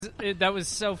that was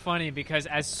so funny because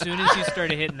as soon as you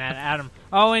started hitting that, Adam,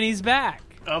 and he's back.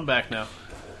 I'm back now.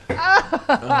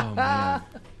 Oh man.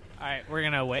 All right, we're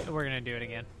gonna wait. We're gonna do it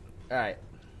again. All right.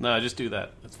 No, just do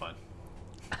that. That's fine.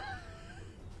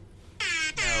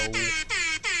 No.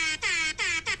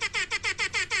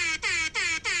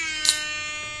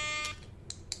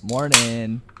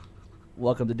 Morning.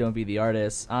 Welcome to Don't Be the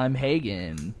Artist. I'm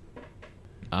Hagen.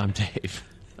 I'm Dave.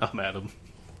 I'm Adam.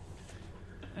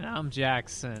 And I'm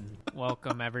Jackson.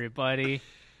 Welcome, everybody.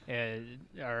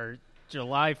 Our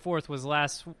July 4th was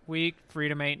last week.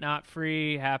 Freedom ain't not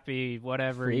free. Happy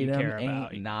whatever Freedom you care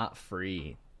about. ain't not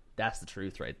free. That's the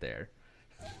truth right there.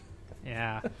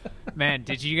 Yeah. Man,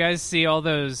 did you guys see all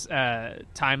those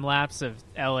time-lapse of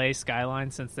LA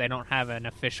skyline since they don't have an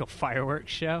official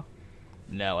fireworks show?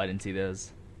 No, I didn't see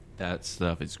those. That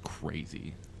stuff is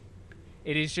crazy.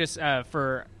 It is just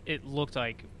it looked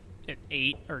like at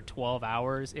 8 or 12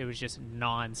 hours, it was just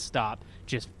non-stop,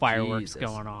 just fireworks Jesus.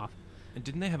 going off. And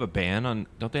didn't they have a ban on?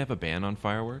 Don't they have a ban on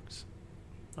fireworks?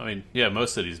 I mean, yeah,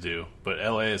 most cities do, but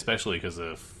LA especially because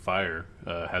of fire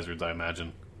hazards, I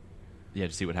imagine. Yeah,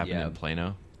 to see what happened Yeah. in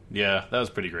Plano. Yeah, that was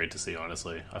pretty great to see,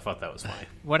 honestly. I thought that was funny.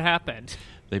 What happened?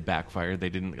 They backfired. They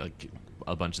didn't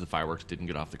a bunch of the fireworks didn't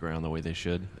get off the ground the way they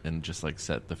should, and just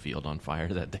set the field on fire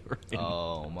that they were in.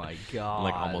 Oh my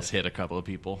god. Almost hit a couple of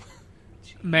people.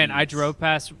 Man, I Jeez. drove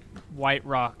past White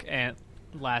Rock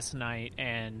last night,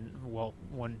 and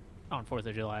one on 4th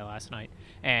of July last night,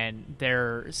 and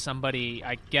somebody,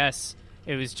 I guess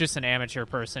it was just an amateur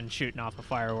person shooting off a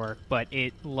firework, but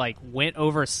it went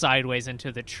over sideways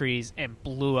into the trees and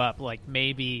blew up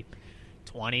maybe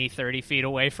 20, 30 feet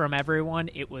away from everyone.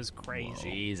 It was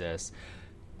crazy. Jesus.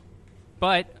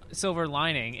 But silver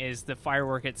lining is the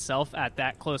firework itself at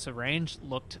that close a range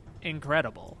looked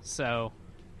incredible. So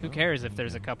who cares if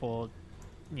there's a couple,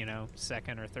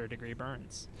 second or third degree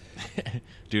burns?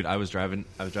 Dude, I was driving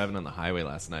on the highway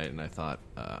last night, and I thought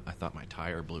my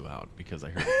tire blew out because I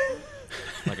heard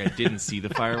I didn't see the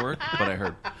firework, but I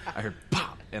heard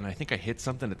pop, and I think I hit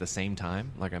something at the same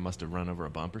time. I must have run over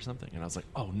a bump or something, and I was like,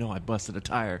 oh no, I busted a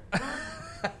tire.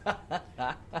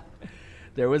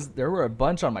 There were a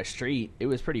bunch on my street. It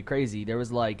was pretty crazy. There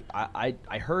was I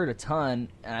heard a ton,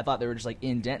 and I thought they were just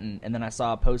in Denton, and then I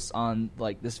saw a post on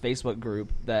this Facebook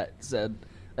group that said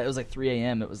it was 3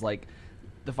 a.m. It was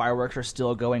the fireworks are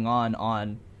still going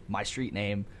on my street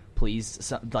name.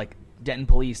 Please, Denton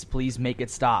police, please make it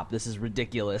stop. This is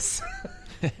ridiculous.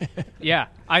 Yeah,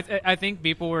 I think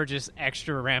people were just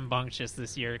extra rambunctious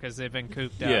this year because they've been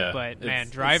cooped up. Yeah, But man,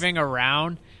 driving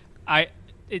around, I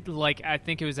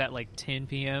think it was at 10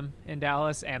 p.m. in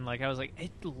Dallas, and I was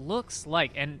it looks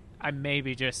and I may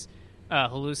be just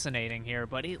hallucinating here,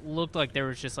 but it looked like there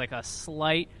was just a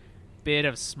slight bit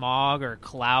of smog or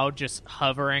cloud just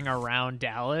hovering around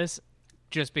Dallas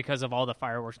just because of all the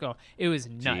fireworks going. It was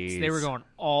nuts. Jeez. They were going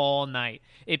all night.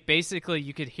 It basically,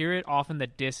 you could hear it off in the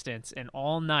distance, and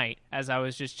all night as I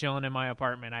was just chilling in my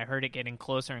apartment, I heard it getting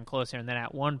closer and closer, and then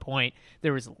at one point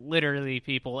there was literally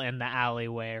people in the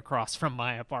alleyway across from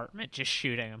my apartment just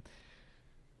shooting them.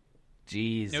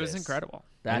 Jesus. It was incredible.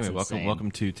 That's Anyway, insane.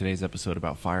 welcome to today's episode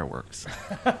about fireworks.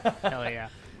 Hell yeah.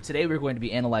 Today we're going to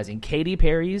be analyzing Katy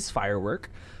Perry's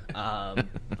firework. Oh,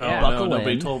 Buckle no,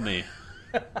 nobody in. told me.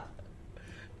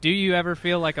 Do you ever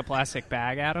feel like a plastic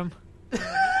bag, Adam?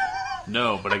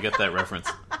 No, but I get that reference.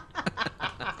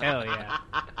 Hell yeah.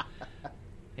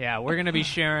 Yeah, we're going to be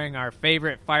sharing our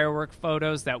favorite firework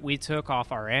photos that we took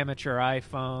off our amateur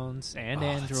iPhones and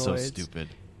Androids. So stupid.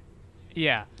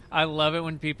 Yeah, I love it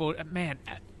when people... Man,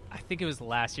 I think it was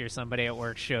last year somebody at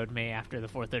work showed me after the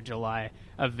 4th of July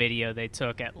a video they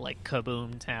took at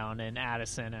Kaboom Town in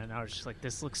Addison, and I was just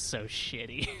this looks so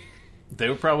shitty. They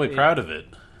were probably proud of it.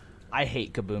 I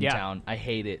hate Kaboom Yeah. Town. I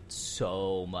hate it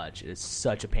so much. It is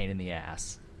such a pain in the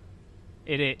ass.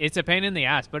 It's a pain in the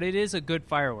ass, but it is a good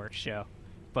fireworks show.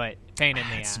 But pain in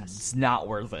the ass. It's not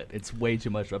worth it. It's way too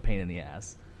much of a pain in the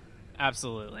ass.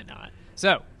 Absolutely not.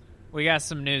 So, we got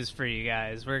some news for you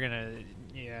guys. We're going to...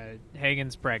 Yeah,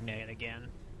 Hagen's pregnant again.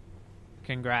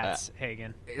 Congrats,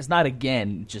 Hagen. It's not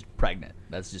again, just pregnant.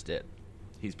 That's just it.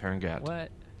 He's Parangat.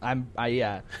 What?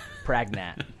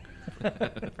 Pregnant.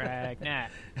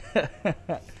 Pregnant.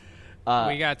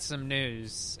 We got some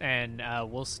news, and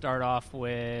we'll start off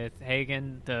with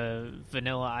Hagen, the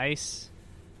Vanilla Ice.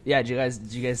 Yeah, did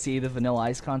you guys see the Vanilla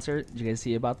Ice concert? Did you guys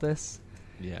see about this?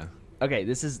 Yeah. Okay,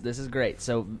 this is great.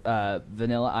 So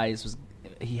Vanilla Ice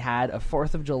he had a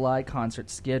 4th of July concert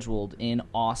scheduled in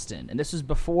Austin, and this was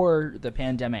before the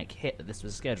pandemic hit. This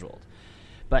was scheduled,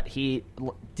 but he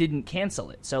didn't cancel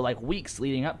it. So like weeks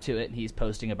leading up to it, he's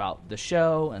posting about the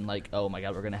show and like, oh my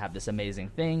God, we're going to have this amazing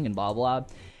thing and blah, blah.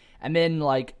 And then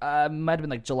like, might have been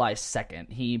like July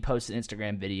 2nd, he posted an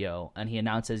Instagram video and he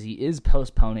announces he is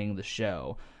postponing the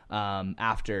show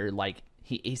after like,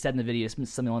 he said in the video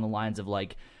something along the lines of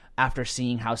like, after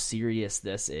seeing how serious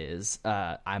this is,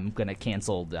 I'm going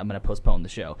to postpone the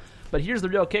show. But here's the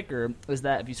real kicker, is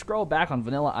that if you scroll back on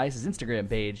Vanilla Ice's Instagram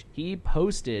page, he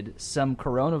posted some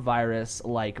coronavirus,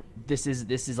 like, this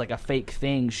is like a fake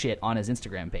thing shit on his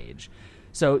Instagram page.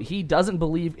 So he doesn't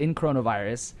believe in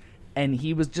coronavirus, and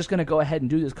he was just going to go ahead and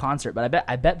do this concert. But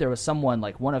I bet there was someone,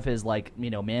 like, one of his, like, you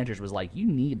know, managers was like, you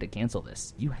need to cancel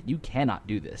this. You cannot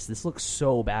do this. This looks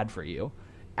so bad for you.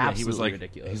 Absolutely he was like,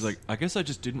 ridiculous. He's like, I guess I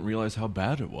just didn't realize how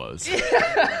bad it was.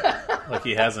 Like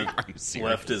he hasn't Are you serious?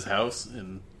 left his house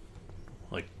and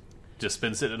like just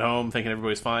been sitting at home thinking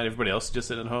everybody's fine. Everybody else is just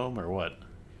sitting at home, or what?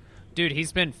 Dude,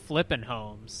 he's been flipping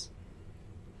homes.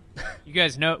 You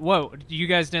guys know? Whoa! You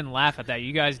guys didn't laugh at that.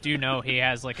 You guys do know he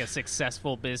has like a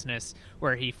successful business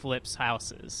where he flips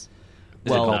houses.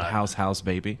 Is Well, it called House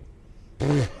Baby?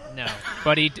 No,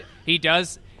 but he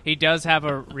does have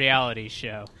a reality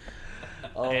show.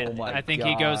 oh And my I think God.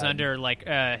 he goes under like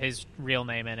his real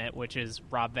name in it, which is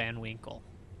Rob Van Winkle.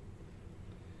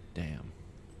 Damn.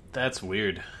 That's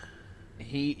weird.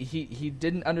 He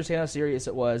didn't understand how serious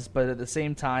it was, but at the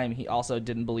same time, he also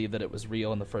didn't believe that it was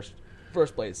real in the first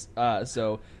place.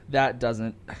 So that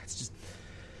doesn't. It's just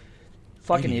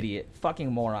fucking idiot,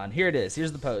 fucking moron. Here it is.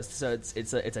 Here's the post. So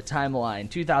it's a timeline.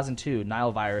 2002,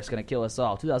 Nile virus gonna kill us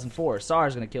all. 2004,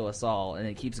 SARS gonna kill us all, and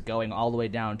it keeps going all the way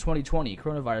down. 2020,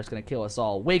 coronavirus gonna kill us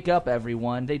all. Wake up,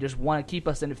 everyone! They just want to keep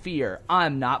us in fear.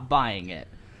 I'm not buying it.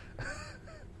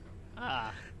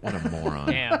 What a moron.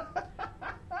 Damn.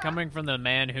 Coming from the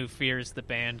man who fears the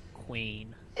band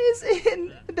Queen. Is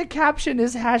in the caption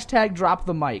is hashtag drop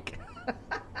the mic.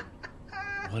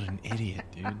 What an idiot,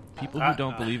 dude. People who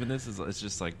don't believe in this, it's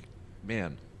just like,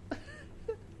 man.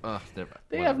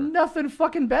 They have nothing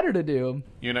fucking better to do.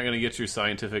 You're not going to get your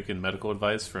scientific and medical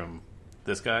advice from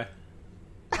this guy?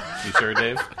 You sure,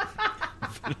 Dave?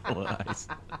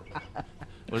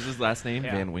 What's his last name?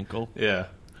 Yeah. Van Winkle? Yeah.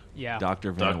 Yeah.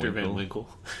 Dr. Van Dr. Winkle. Van Winkle.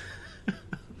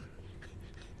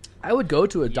 I would go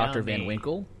to a Dr. Van Yummy.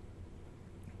 Winkle.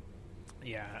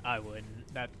 Yeah, I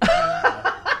wouldn't. That.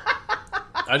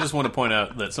 I just want to point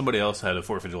out that somebody else had a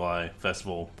 4th of July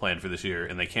festival planned for this year,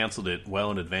 and they canceled it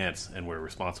well in advance and were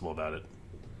responsible about it.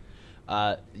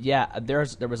 Yeah, there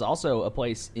was also a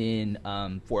place in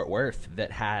Fort Worth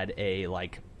that had a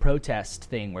like protest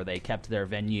thing where they kept their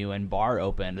venue and bar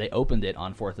open. They opened it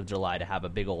on 4th of July to have a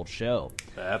big old show.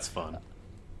 That's fun.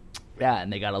 Yeah,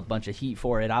 and they got a bunch of heat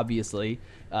for it, obviously.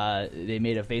 They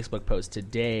made a Facebook post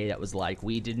today that was like,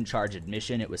 we didn't charge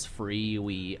admission, it was free,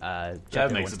 we checked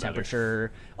everyone's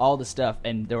temperature, all the stuff.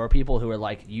 And there were people who were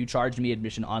like, you charged me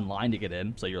admission online to get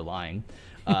in, so you're lying.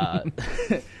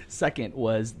 Second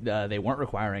was they weren't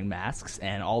requiring masks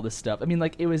and all this stuff. I mean,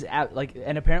 like, it was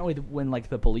and apparently when like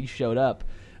the police showed up,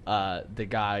 the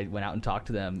guy went out and talked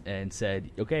to them and said,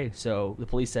 okay, so the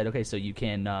police said, okay, so you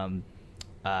can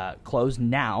close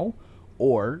now,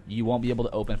 or you won't be able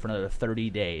to open for another 30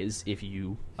 days if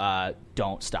you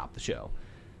don't stop the show.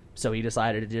 So he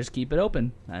decided to just keep it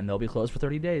open, and they'll be closed for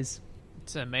 30 days.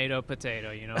 Tomato potato,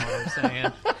 you know what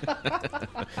I'm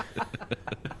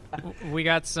saying? We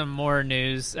got some more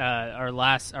news. Our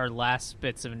last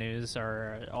bits of news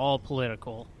are all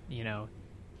political, you know,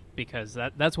 because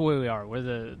that's what we are. We're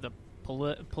the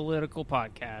political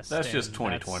podcast. That's and just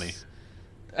 2020.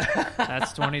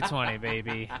 That's 2020,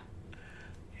 baby.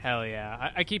 Hell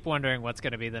yeah. I keep wondering what's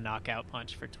going to be the knockout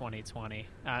punch for 2020.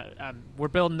 We're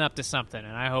building up to something,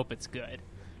 and I hope it's good.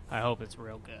 I hope it's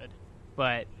real good.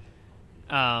 But,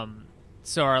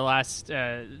 so our last,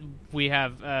 we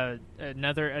have a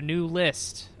new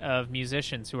list of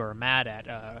musicians who are mad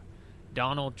at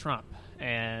Donald Trump.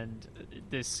 And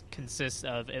this consists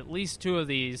of at least 2 of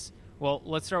these. Well,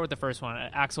 let's start with the first one.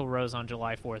 Axl Rose on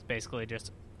July 4th basically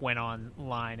just went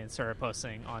online and started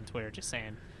posting on Twitter just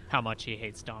saying how much he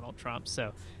hates Donald Trump.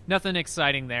 So nothing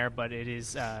exciting there, but it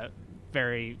is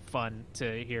very fun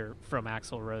to hear from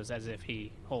Axl Rose as if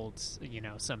he holds, you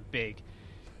know, some big,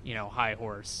 you know, high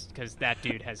horse, because that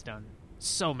dude has done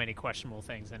so many questionable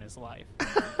things in his life.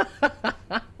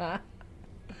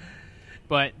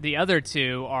 But the other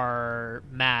 2 are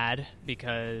mad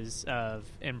because of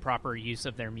improper use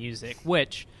of their music,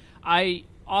 which I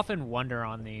often wonder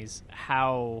on these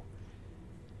how,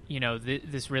 you know,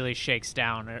 this really shakes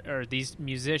down. Or these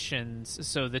musicians,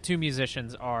 so the 2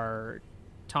 musicians are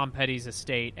Tom Petty's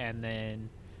estate and then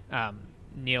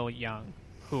Neil Young,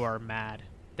 who are mad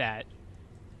that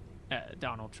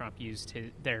Donald Trump used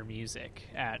their music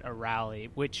at a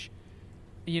rally, which,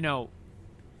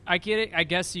 I get it. I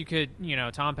guess you could,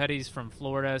 Tom Petty's from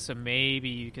Florida, so maybe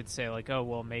you could say like, oh,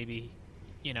 well, maybe,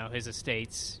 his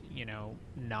estate's,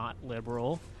 not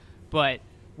liberal. But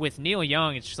with Neil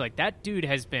Young, it's just like that dude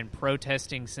has been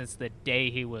protesting since the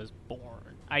day he was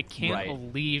born. I can't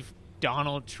believe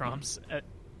Donald Trump's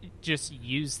just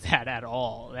used that at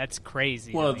all. That's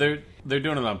crazy. Well, they're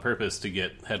doing it on purpose to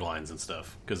get headlines and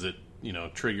stuff because it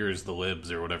triggers the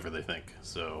libs or whatever they think.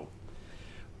 So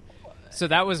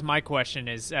that was my question: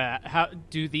 is how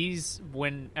do these?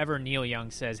 Whenever Neil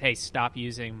Young says, "Hey, stop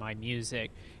using my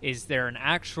music," is there an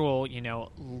actual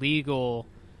legal?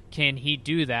 Can he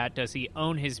do that? Does he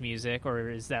own his music, or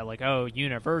is that like, oh,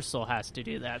 Universal has to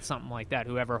do that, something like that?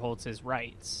 Whoever holds his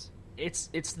rights. I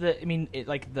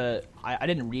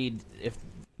didn't read if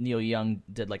Neil Young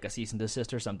did like a cease and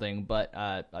desist or something, but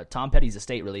Tom Petty's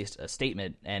estate released a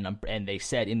statement, and they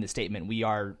said in the statement, we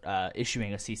are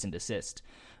issuing a cease and desist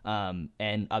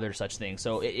and other such things.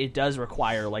 So it does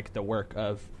require like the work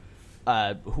of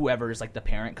whoever is like the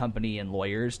parent company and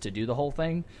lawyers to do the whole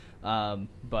thing.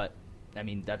 But I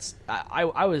mean,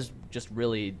 I was just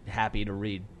really happy to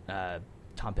read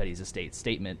Tom Petty's estate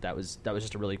statement. That was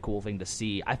just a really cool thing to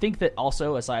see. I think that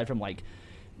also, aside from like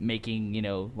making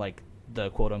like the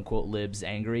quote unquote libs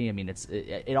angry, I mean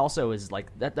it also is like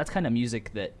that's kind of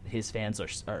music that his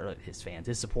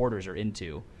supporters are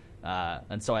into,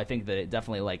 and so I think that it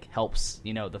definitely like helps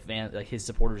his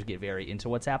supporters get very into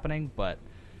what's happening. But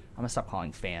I'm gonna stop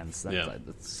calling fans. That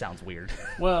sounds weird.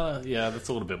 Well, yeah, that's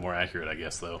a little bit more accurate, I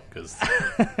guess, though, because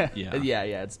yeah,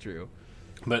 it's true.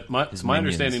 But my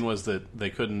understanding was that they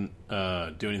couldn't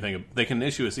do anything. They can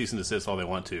issue a cease and desist all they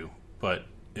want to, but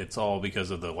it's all because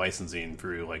of the licensing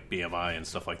through like BMI and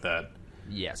stuff like that.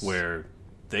 Yes, where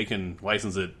they can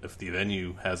license it if the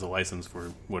venue has a license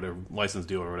for whatever license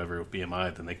deal or whatever with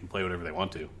BMI, then they can play whatever they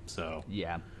want to. So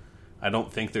yeah. I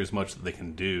don't think there's much that they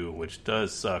can do, which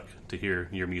does suck to hear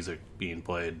your music being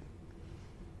played.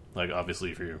 Like,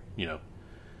 obviously, if you're,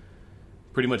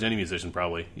 pretty much any musician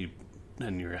probably,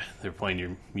 they're playing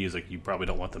your music, you probably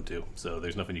don't want them to. So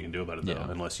there's nothing you can do about it, though,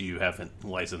 unless you haven't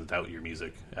licensed out your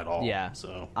music at all. Yeah.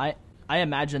 So I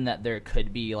imagine that there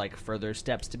could be, like, further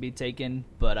steps to be taken,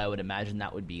 but I would imagine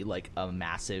that would be, like, a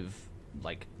massive,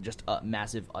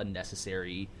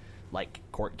 unnecessary like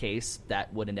court case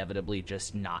that would inevitably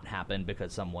just not happen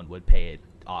because someone would pay it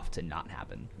off to not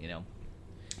happen,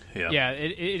 Yeah,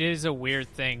 it is a weird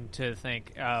thing to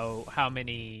think, oh, how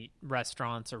many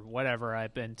restaurants or whatever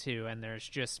I've been to, and there's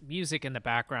just music in the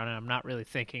background, and I'm not really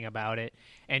thinking about it.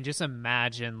 And just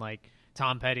imagine, like,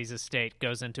 Tom Petty's estate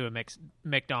goes into a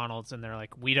McDonald's, and they're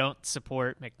like, we don't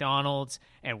support McDonald's,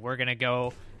 and we're going to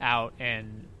go out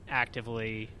and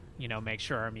actively make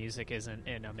sure our music isn't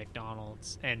in a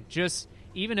McDonald's. And just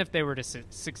even if they were to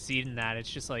succeed in that, it's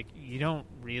just like you don't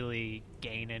really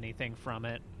gain anything from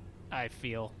it, I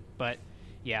feel. But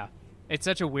yeah, it's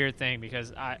such a weird thing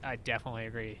because I definitely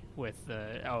agree with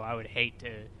I would hate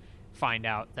to find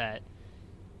out that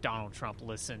Donald Trump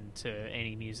listened to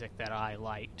any music that I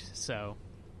liked. So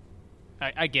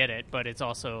I get it, but it's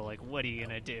also like, what are you going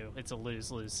to do? It's a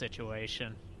lose-lose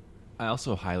situation. I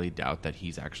also highly doubt that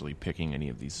he's actually picking any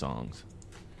of these songs.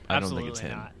 I don't think it's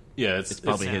him. Not. Yeah, it's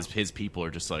probably his people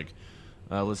are just like,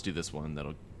 let's do this one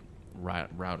that'll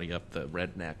rowdy up the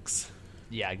rednecks.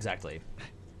 Yeah, exactly.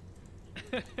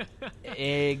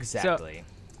 Exactly.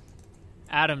 So,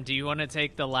 Adam, do you want to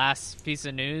take the last piece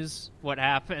of news? What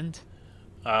happened?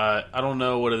 I don't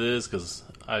know what it is because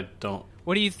I don't.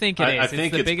 What do you think it is? I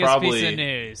think it's the biggest probably, piece of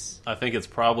news. I think it's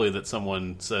probably that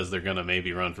someone says they're going to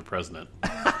maybe run for president.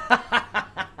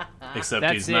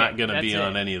 Except he's not going to be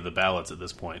on any of the ballots at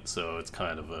this point, so it's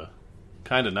kind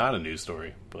of not a news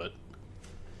story. But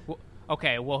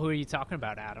okay, well, who are you talking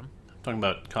about, Adam? Talking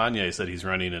about Kanye said he's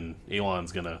running, and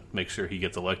Elon's going to make sure he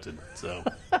gets elected. So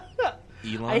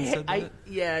Elon said that?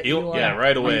 Elon. Yeah,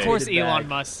 right away. Of course, Elon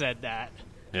Musk said that.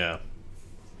 Yeah.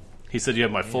 He said you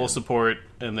have my full support,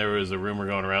 and there was a rumor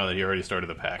going around that he already started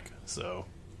a PAC. So,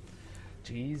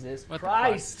 Jesus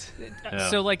Christ! Yeah.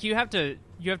 So, like, you have to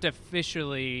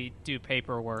officially do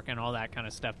paperwork and all that kind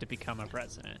of stuff to become a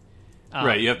president.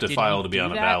 Right, you have to file to be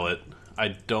on a that? ballot. I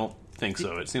don't think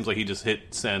so. It seems like he just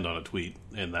hit send on a tweet,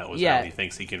 and that was how he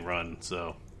thinks he can run.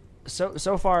 So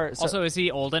far. Also, is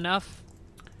he old enough?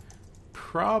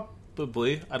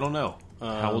 Probably. I don't know.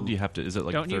 How old do you have to? Is it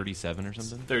like 37 or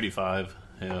something? 35.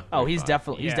 Yeah. Oh, he's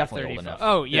definitely 35. old enough.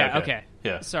 Oh, yeah, Yeah, okay.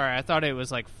 Yeah. Sorry, I thought it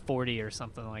was like 40 or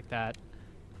something like that.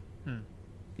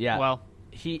 Yeah. Well,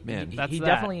 he that's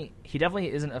definitely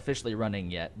isn't officially running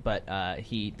yet, but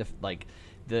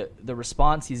the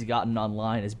response he's gotten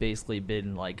online has basically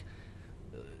been like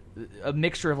a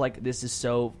mixture of like, this is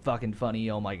so fucking funny,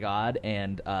 oh my god,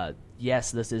 and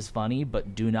yes, this is funny,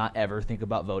 but do not ever think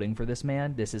about voting for this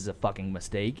man. This is a fucking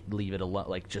mistake. Leave it alone.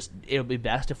 Like, just, it'll be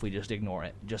best if we just ignore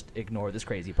it. Just ignore this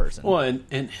crazy person. Well,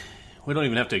 and we don't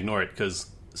even have to ignore it, because,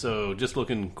 so just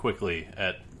looking quickly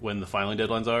at when the filing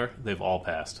deadlines are, they've all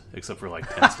passed, except for like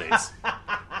 10 states.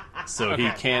 So he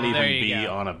can't even be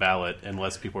on a ballot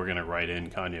unless people are going to write in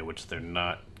Kanye, which they're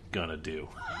not going to do.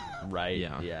 Right,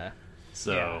 yeah.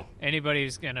 So Yeah. Anybody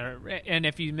who's gonna, and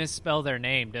if you misspell their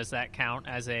name, does that count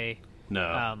as a?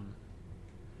 no.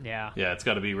 Yeah. Yeah, it's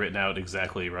got to be written out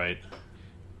exactly right.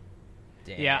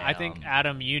 Damn. Yeah, I think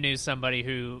Adam, you knew somebody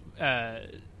who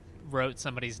wrote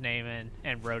somebody's name in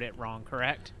and wrote it wrong,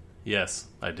 correct? Yes,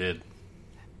 I did.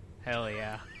 Hell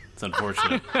yeah. It's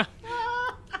unfortunate.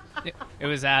 It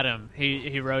was Adam.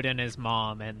 He wrote in his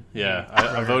mom and Yeah, he I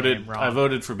wrote her voted. name wrong. I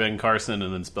voted for Ben Carson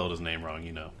and then spelled his name wrong.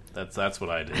 You know, that's what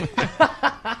I did.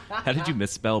 How did you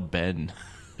misspell Ben?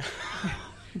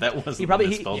 That wasn't He the probably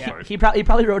misspelled part. he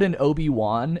probably wrote in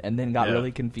Obi-Wan and then got Yeah.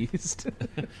 really confused.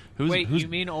 Wait, you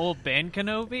mean old Ben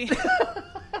Kenobi?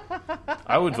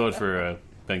 I would vote for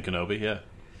Ben Kenobi. Yeah.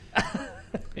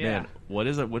 Man, what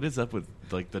is up with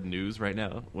like the news right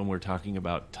now when we're talking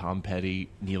about Tom Petty,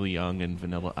 Neil Young, and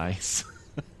Vanilla Ice,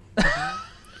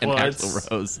 and Well,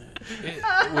 Axl Rose?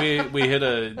 We hit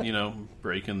a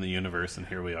break in the universe, and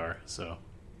here we are. So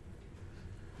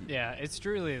Yeah, it's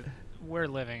truly, we're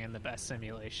living in the best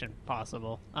simulation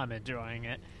possible. I'm enjoying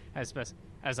it as best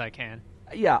as I can.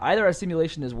 Yeah, either our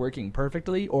simulation is working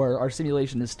perfectly or our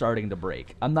simulation is starting to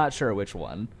break. I'm not sure which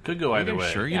one. could go either Are you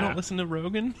way. sure you don't listen to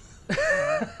Rogan?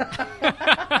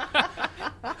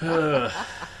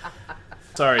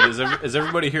 Sorry, is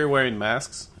everybody here wearing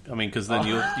masks? I mean, because then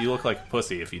you look like a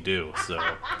pussy if you do. So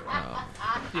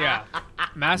Yeah,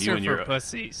 master and for your-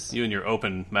 pussies. you and your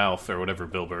open mouth or whatever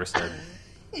Bill Burr said.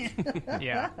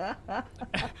 Yeah.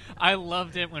 I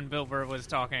loved it when Bill Burr was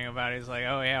talking about it. He's like,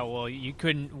 oh, yeah, well, you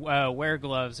couldn't wear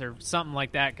gloves or something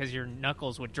like that because your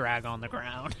knuckles would drag on the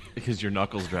ground. Because your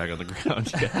knuckles drag on the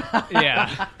ground.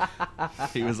 Yeah.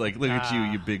 He was like, "Look at you,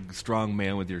 you big strong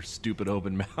man with your stupid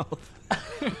open mouth."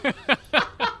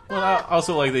 Well, I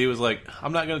also like that he was like,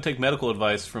 I'm not going to take medical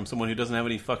advice from someone who doesn't have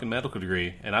any fucking medical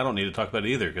degree, and I don't need to talk about it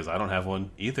either because I don't have one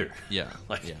either. Yeah,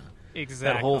 Like, yeah.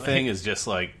 Exactly. that whole thing is just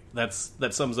like that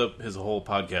sums up his whole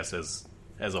podcast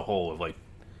as a whole of like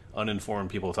uninformed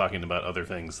people talking about other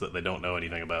things that they don't know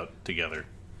anything about together.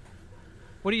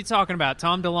 What are you talking about?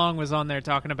 Tom DeLonge was on there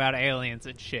talking about aliens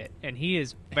and shit, and he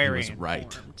is very was right.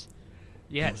 informed.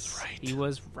 Yes, he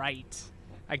was right.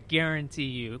 I guarantee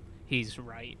you, he's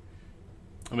right.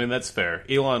 I mean, that's fair.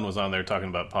 Elon was on there talking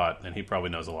about pot, and he probably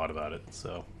knows a lot about it.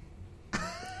 So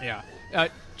Yeah.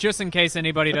 Just in case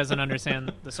anybody doesn't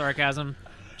understand the sarcasm,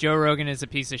 Joe Rogan is a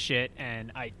piece of shit,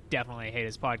 and I definitely hate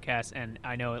his podcast, and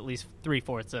I know at least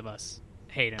 3/4 of us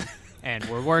hate him, and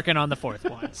we're working on the fourth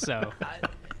one, so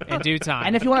in due time.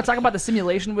 And if you want to talk about the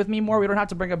simulation with me more, we don't have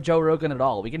to bring up Joe Rogan at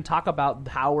all. We can talk about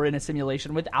how we're in a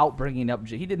simulation without bringing up.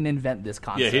 He didn't invent this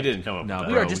concept. yeah, he didn't come up No, with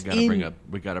bro, that. are just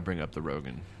we gotta bring up the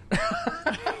Rogan.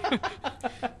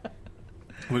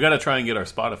 We got to try and get our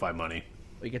Spotify money.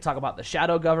 We can talk about the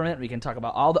shadow government. We can talk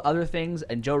about all the other things,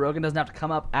 and Joe Rogan doesn't have to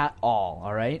come up at all.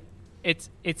 All right.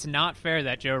 It's not fair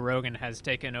that Joe Rogan has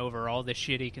taken over all the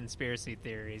shitty conspiracy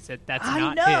theories. That's I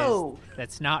not know. his.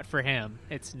 That's not for him.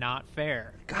 It's not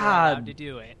fair. You're God. allowed to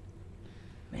do it.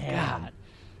 Man. God.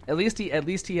 At least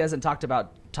he hasn't talked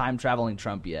about time traveling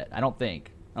Trump yet. I don't think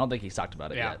he's talked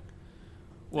about it Yeah. yet.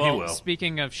 Well, will.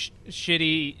 speaking of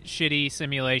shitty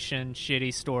simulation,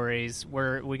 shitty stories,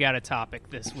 we got a topic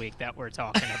this week that we're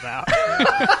talking about.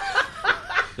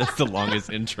 That's the longest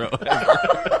intro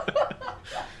ever.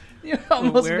 You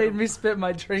almost Where- made me spit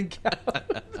my drink out.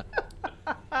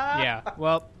 Yeah.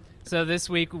 Well, so this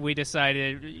week we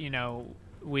decided,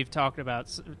 we've talked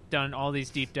about, done all these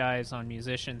deep dives on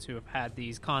musicians who have had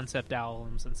these concept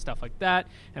albums and stuff like that,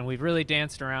 and we've really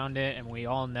danced around it, and we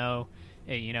all know,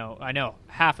 I know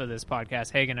half of this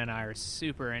podcast, Hagen and I are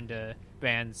super into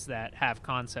bands that have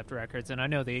concept records, and I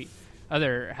know the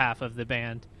other half of the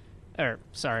band, other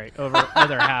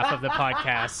half of the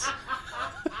podcast.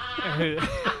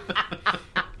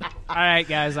 All right,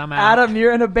 guys, I'm out. Adam,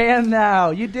 you're in a band now.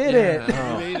 You did it.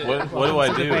 What do I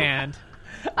To the do? band.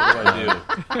 What do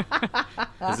I do?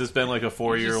 Has this been like a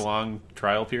 4-year-long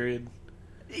trial period?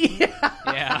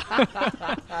 Yeah.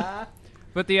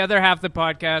 But the other half of the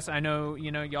podcast, I know,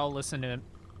 y'all listen to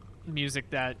music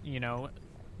that,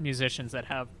 musicians that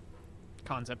have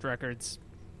concept records.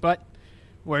 But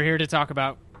we're here to talk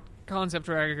about concept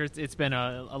records, it's been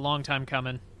a long time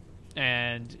coming,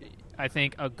 and I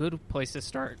think a good place to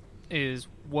start is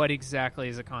what exactly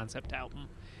is a concept album.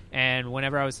 And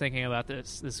whenever I was thinking about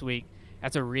this week,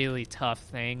 that's a really tough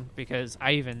thing, because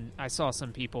I saw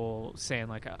some people saying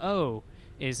like, oh,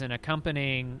 is an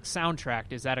accompanying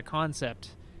soundtrack, is that a concept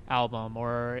album,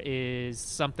 or is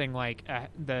something like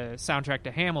the soundtrack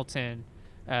to Hamilton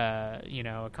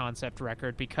a concept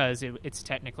record, because it's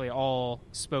technically all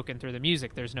spoken through the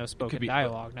music. There's no spoken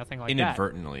dialogue, nothing like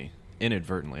inadvertently,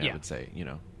 that. I would say,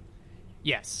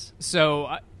 Yes.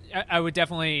 So I would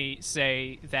definitely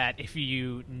say that if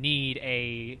you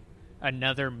need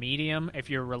another medium, if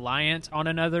you're reliant on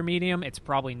another medium, it's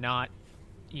probably not,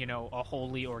 a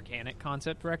wholly organic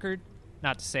concept record.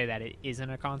 Not to say that it isn't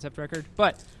a concept record,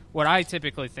 but what I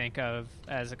typically think of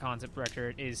as a concept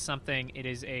record is it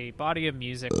is a body of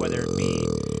music, whether it be...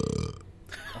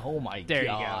 Oh my there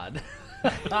God.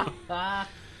 You go.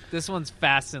 This one's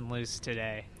fast and loose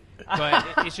today. But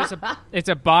it's just it's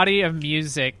a body of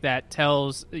music that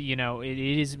tells, it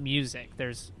is music.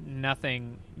 There's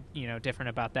nothing, different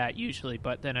about that usually,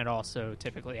 but then it also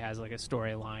typically has like a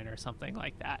storyline or something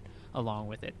like that along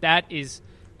with it. That is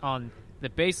on the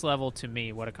base level to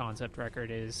me what a concept record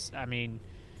is. I mean,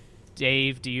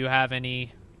 Dave, do you have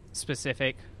any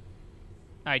specific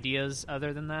ideas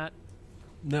other than that?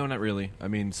 No, not really. I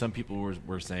mean, some people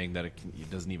were saying that it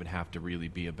doesn't even have to really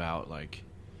be about like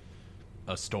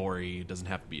a story. It doesn't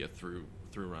have to be a through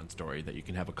run story, that you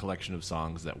can have a collection of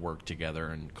songs that work together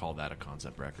and call that a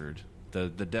concept record. The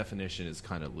definition is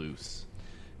kind of loose.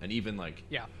 And even like,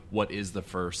 what is the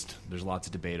first? There's lots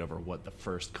of debate over what the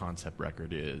first concept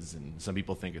record is, and some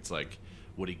people think it's like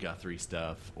Woody Guthrie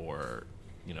stuff, or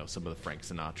some of the Frank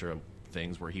Sinatra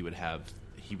things where he would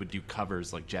do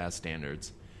covers like jazz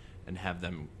standards, and have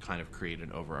them kind of create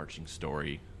an overarching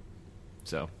story.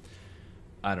 So,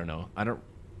 I don't know. I don't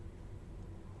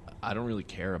really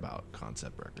care about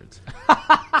concept records.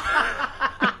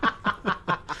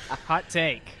 Hot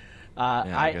take.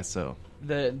 I guess so.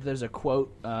 There's a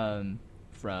quote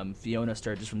from Fiona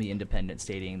Sturgis from The Independent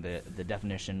stating that the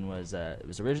definition was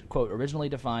quote, originally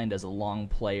defined as a long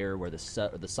player where the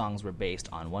songs were based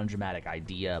on one dramatic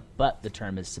idea, but the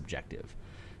term is subjective.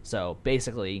 So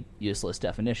basically, useless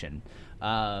definition.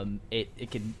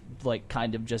 It can like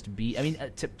kind of just be. I mean,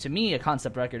 to me, a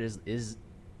concept record is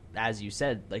as you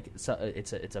said, like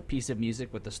it's a piece of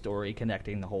music with the story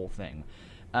connecting the whole thing.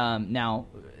 Now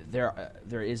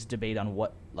there is debate on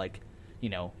what, like,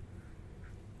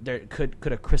 there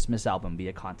could a Christmas album be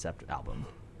a concept album?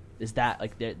 Is that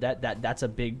like that's a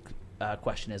big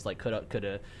question? Is like could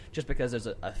a just because there's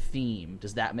a theme,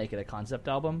 does that make it a concept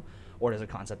album, or does a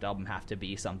concept album have to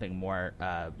be something more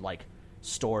like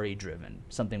story driven,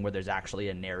 something where there's actually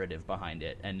a narrative behind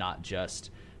it and not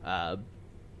just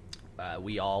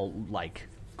we all like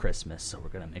Christmas, so we're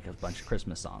gonna make a bunch of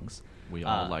Christmas songs. We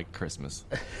all like Christmas.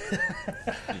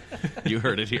 You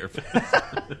heard it here.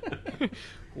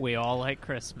 We all like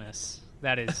Christmas.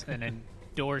 That is an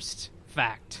endorsed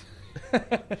fact.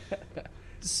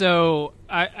 So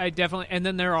I definitely, and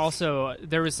then there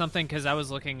was something, because I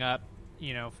was looking up,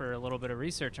 for a little bit of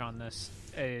research on this,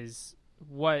 is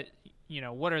what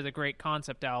are the great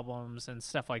concept albums and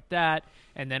stuff like that.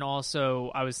 And then also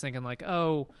I was thinking like,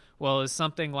 oh, well, is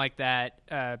something like that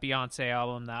Beyonce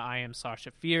album, the I Am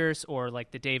Sasha Fierce, or like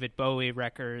the David Bowie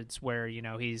records where,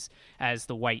 he's as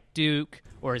the White Duke,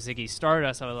 or Ziggy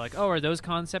Stardust. I was like, oh, are those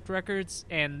concept records?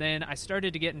 And then I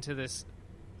started to get into this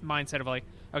mindset of like,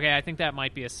 okay, I think that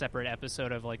might be a separate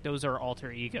episode of like, those are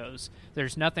alter egos.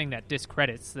 There's nothing that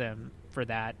discredits them for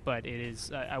that, but it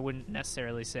is, I wouldn't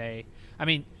necessarily say, I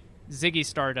mean, Ziggy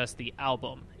Stardust, the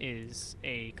album, is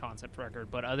a concept record,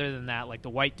 but other than that, like the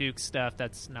White Duke stuff,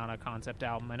 that's not a concept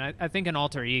album. And I think an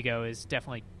alter ego is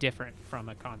definitely different from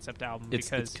a concept album. It's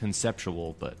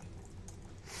conceptual, but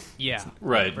yeah,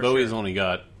 right. Bowie's only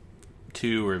got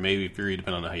 2 or maybe 3,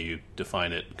 depending on how you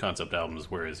define it, concept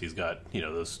albums, whereas he's got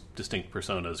those distinct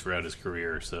personas throughout his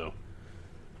career. So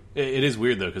it is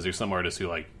weird though, because there's some artists who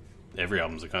like every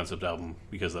album's a concept album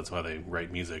because that's how they write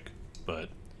music. But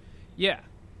yeah,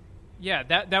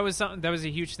 that was something, that was a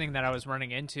huge thing that I was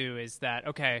running into, is that,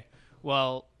 okay,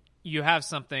 well, you have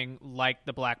something like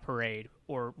the Black Parade,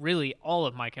 or really all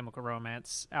of My Chemical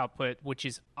Romance output, which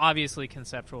is obviously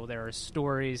conceptual. There are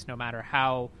stories, no matter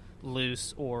how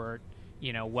loose or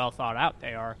well thought out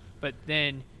they are. But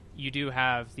then you do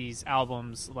have these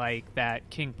albums like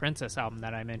that King Princess album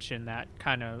that I mentioned that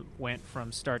kind of went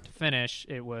from start to finish.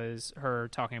 It was her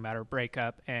talking about her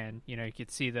breakup, and you could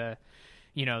see the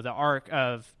the arc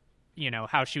of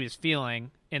how she was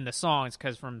feeling in the songs,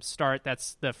 because from start,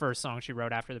 that's the first song she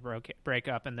wrote after the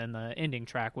breakup, and then the ending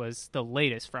track was the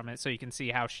latest from it, so you can see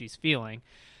how she's feeling.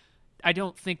 I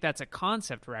don't think that's a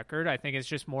concept record. I think it's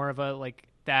just more of a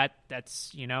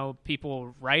that's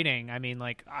people writing. I mean,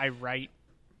 I write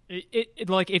it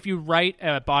like, if you write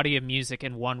a body of music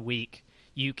in 1 week,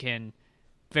 you can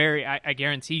I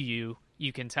guarantee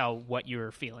you can tell what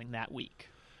you're feeling that week.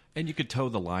 And you could toe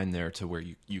the line there to where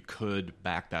you could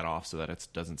back that off so that it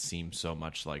doesn't seem so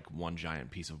much like one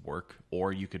giant piece of work,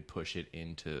 or you could push it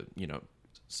into,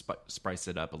 spice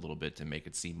it up a little bit to make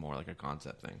it seem more like a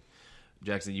concept thing.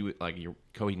 Jackson, you like your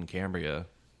Coheed and Cambria,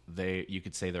 you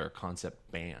could say they're a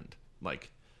concept band.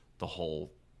 Like the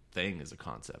whole thing is a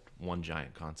concept, one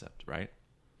giant concept, right?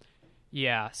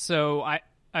 Yeah, so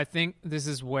I think this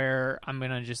is where I'm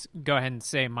going to just go ahead and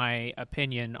say my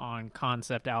opinion on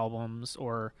concept albums,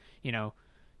 or,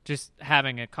 just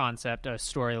having a concept, a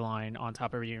storyline on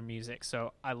top of your music.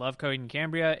 So I love Coheed and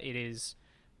Cambria. It is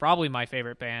probably my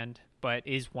favorite band, but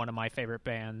is one of my favorite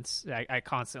bands. I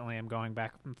constantly am going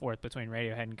back and forth between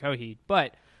Radiohead and Coheed.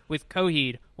 But with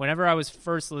Coheed, whenever I was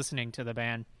first listening to the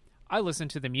band, I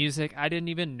listened to the music. I didn't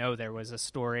even know there was a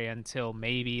story until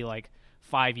maybe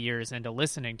 5 years into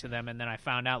listening to them, and then I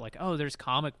found out there's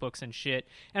comic books and shit.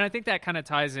 And I think that kind of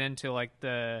ties into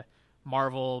the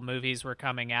Marvel movies were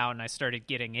coming out, and I started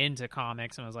getting into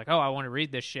comics, and I was like, oh, I want to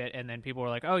read this shit. And then people were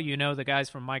like, oh, the guys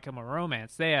from My Chemical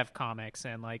Romance, they have comics,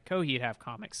 and Coheed have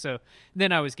comics. So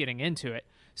then I was getting into it.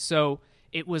 So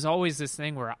it was always this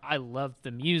thing where I loved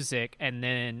the music, and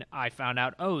then I found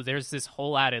out, oh, there's this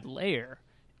whole added layer.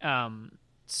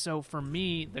 So for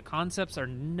me, the concepts are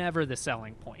never the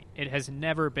selling point. It has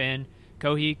never been.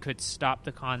 Coheed could stop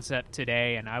the concept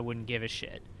today and I wouldn't give a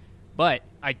shit. But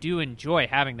I do enjoy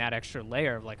having that extra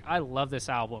layer of I love this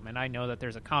album, and I know that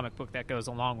there's a comic book that goes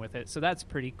along with it. So that's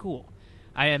pretty cool.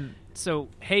 So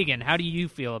Hagen, how do you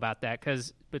feel about that?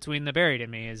 Because Between the Buried and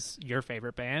Me is your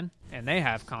favorite band, and they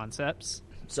have concepts.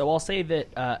 So I'll say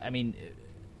that,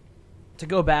 to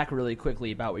go back really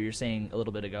quickly about what you're saying a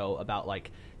little bit ago about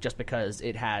just because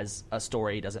it has a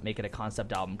story doesn't make it a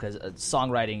concept album, because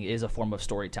songwriting is a form of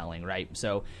storytelling, right?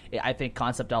 So I think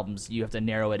concept albums, you have to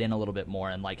narrow it in a little bit more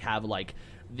and have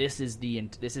this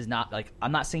is not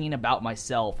I'm not singing about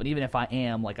myself, and even if I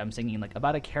am I'm singing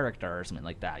about a character or something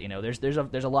like that.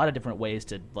 There's a lot of different ways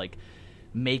to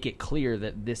make it clear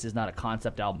that this is not a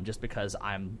concept album just because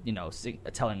I'm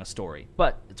telling a story.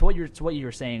 But to what you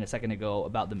were saying a second ago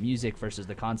about the music versus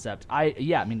the concept,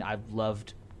 I've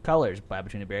loved Colors by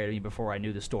Between the Buried and Me before I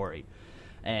knew the story,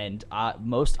 and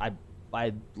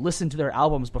I listened to their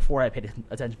albums before I paid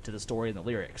attention to the story and the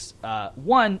lyrics.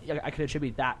 One, I could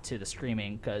attribute that to the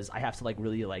screaming, because I have to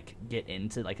really get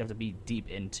into I have to be deep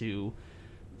into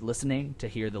listening to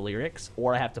hear the lyrics,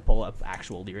 or I have to pull up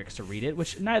actual lyrics to read it,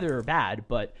 which neither are bad,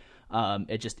 but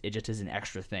it just is an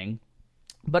extra thing.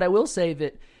 But I will say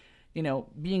that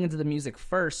being into the music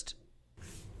first,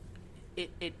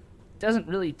 it doesn't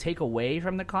really take away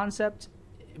from the concept,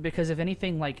 because if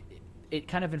anything, it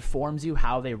kind of informs you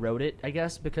how they wrote it, I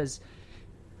guess, because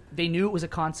they knew it was a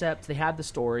concept, they had the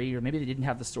story, or maybe they didn't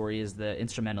have the story as the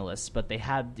instrumentalists, but they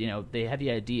had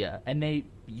the idea, and they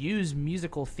use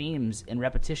musical themes in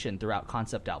repetition throughout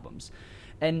concept albums.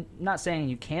 And not saying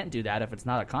you can't do that if it's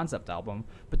not a concept album,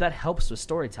 but that helps with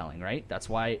storytelling, right? That's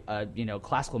why,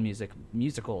 classical music,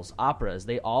 musicals, operas,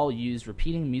 they all use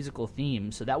repeating musical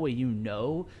themes, so that way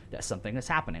that something is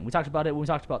happening. We talked about it when we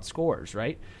talked about scores,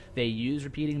 right? They use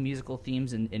repeating musical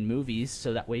themes in movies,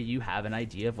 so that way you have an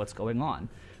idea of what's going on.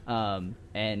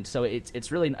 And so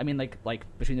it's really,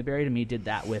 Between the Buried and Me did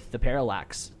that with the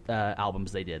Parallax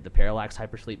albums they did. The Parallax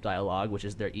Hypersleep Dialogue, which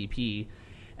is their EP,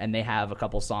 and they have a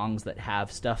couple songs that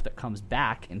have stuff that comes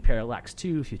back in Parallax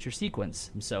 2 Future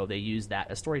Sequence. And so they use that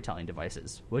as storytelling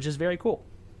devices, which is very cool.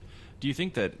 Do you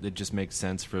think that it just makes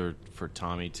sense for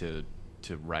Tommy to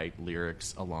write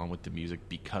lyrics along with the music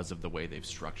because of the way they've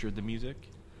structured the music?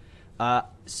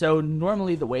 So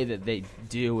normally the way that they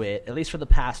do it, at least for the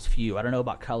past few, I don't know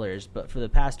about Colors, but for the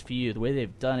past few, the way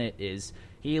they've done it is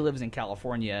he lives in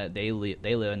California, they live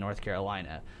in North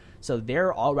Carolina. So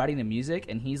they're all writing the music,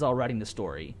 and he's all writing the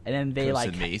story. And then they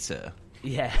Costa Mesa.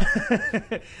 Yeah.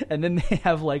 And then they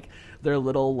have their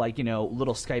little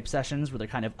little Skype sessions where they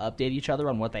kind of update each other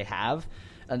on what they have.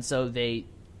 And so they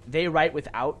write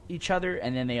without each other,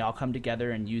 and then they all come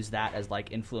together and use that as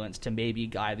influence to maybe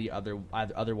guide the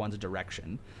other one's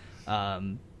direction.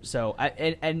 So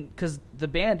because the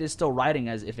band is still writing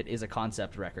as if it is a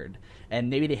concept record,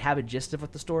 and maybe they have a gist of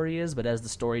what the story is, but as the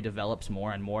story develops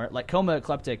more and more, Coma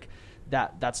Eclectic,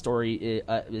 that story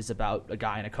is about a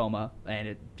guy in a coma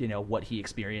and what he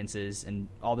experiences and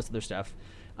all this other stuff.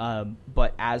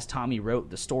 But as Tommy wrote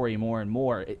the story more and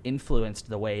more, it influenced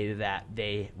the way that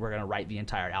they were going to write the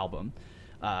entire album.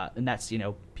 And that's,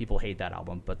 people hate that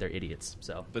album, but they're idiots.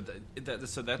 So, But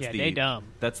that's they dumb.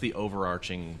 That's the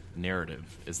overarching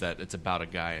narrative, is that it's about a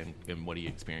guy and what he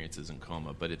experiences in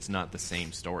coma, but it's not the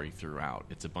same story throughout.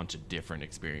 It's a bunch of different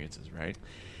experiences, right?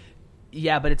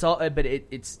 yeah, but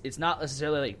it's not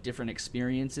necessarily like different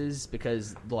experiences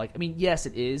because yes,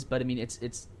 it is, but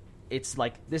it's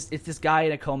like it's this guy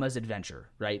in a coma's adventure,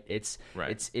 right? It's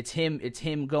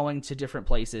him going to different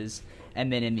places,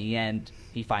 and then in the end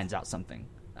he finds out something.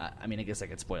 I guess I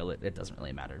could spoil it. It doesn't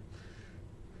really matter.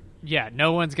 Yeah,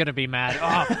 no one's gonna be mad.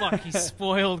 Oh fuck, he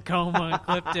spoiled Coma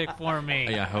Ecliptic for me.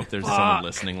 Yeah, I hope there's someone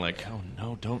listening like, oh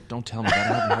no, don't tell me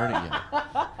that. I haven't heard it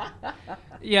yet.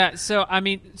 Yeah, so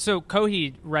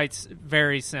Coheed writes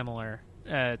very similar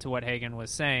to what Hagen was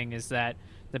saying, is that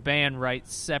the band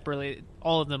writes separately.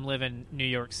 All of them live in New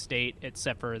York State,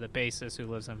 except for the bassist who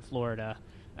lives in Florida.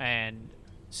 And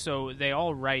so they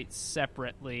all write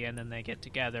separately, and then they get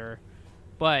together.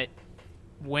 But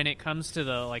when it comes to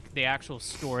the actual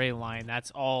storyline, that's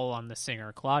all on the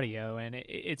singer Claudio. And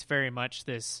it's very much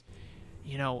this,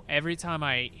 every time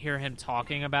I hear him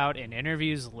talking about in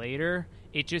interviews later,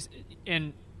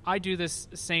 and I do this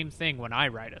same thing when I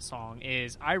write a song,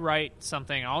 is I write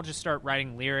something, I'll just start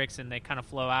writing lyrics and they kind of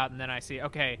flow out, and then I see,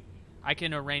 okay, I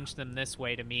can arrange them this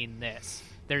way to mean this.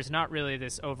 There's not really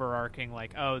this overarching,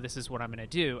 oh, this is what I'm going to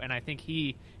do. And I think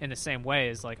he, in the same way,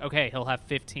 is like, okay, he'll have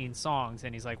 15 songs,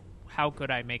 and he's like, how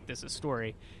could I make this a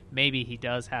story? Maybe he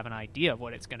does have an idea of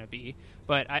what it's going to be.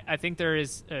 But I think there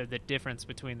is the difference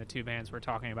between the two bands we're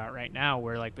talking about right now,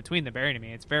 where, between the Bury to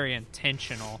Me, it's very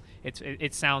intentional.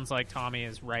 It sounds like Tommy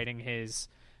is writing his,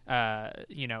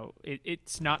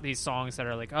 it's not these songs that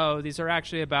are like, oh, these are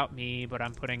actually about me, but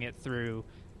I'm putting it through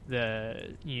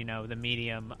the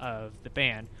medium of the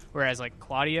band. Whereas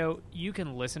Claudio, you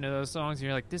can listen to those songs and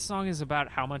you're like, this song is about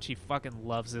how much he fucking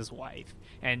loves his wife,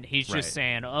 and he's just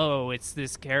saying, oh, it's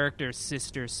this character's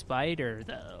sister Spider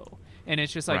though, and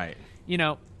it's just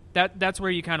that's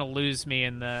where you kind of lose me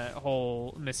in the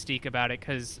whole mystique about it,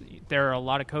 because there are a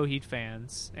lot of Coheed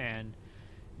fans, and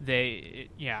I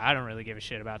don't really give a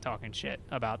shit about talking shit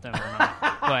about them or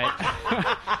not.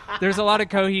 But there's a lot of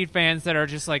Coheed fans that are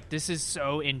just like, this is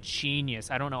so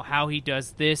ingenious. I don't know how he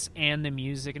does this and the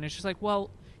music. And it's just like, well,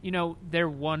 they're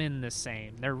one in the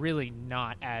same. They're really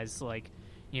not as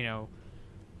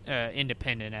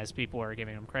independent as people are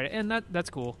giving them credit. And that's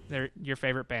cool. They're your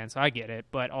favorite band, so I get it.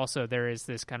 But also there is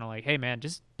this kind of hey man,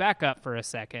 just back up for a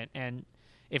second. And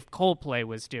if Coldplay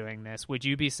was doing this, would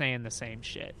you be saying the same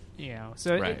shit?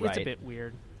 So it's a bit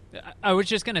weird. I was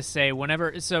just gonna say,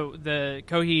 the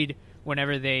Coheed,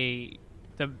 whenever the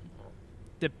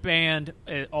band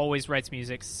always writes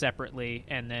music separately,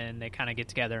 and then they kind of get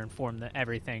together and form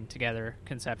everything together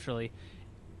conceptually.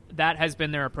 That has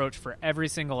been their approach for every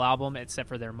single album except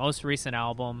for their most recent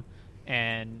album,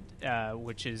 and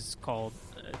which is called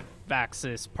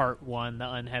Vaxis Part 1,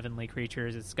 The Unheavenly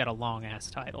Creatures. It's got a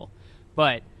long-ass title.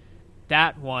 But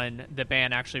that one, the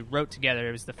band actually wrote together.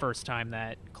 It was the first time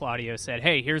that Claudio said,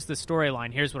 hey, here's the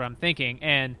storyline, here's what I'm thinking.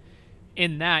 And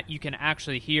in that, you can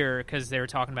actually hear, because they were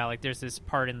talking about, there's this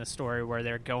part in the story where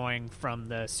they're going from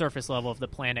the surface level of the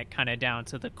planet kind of down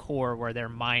to the core where they're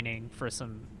mining for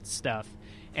some stuff.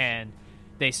 And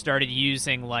they started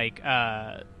using, more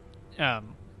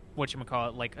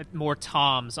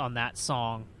toms on that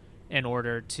song in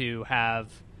order to have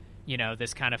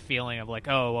this kind of feeling of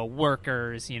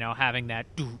workers, having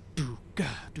that do do ga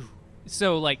do.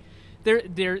 So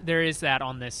there is that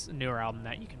on this newer album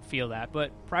that you can feel that,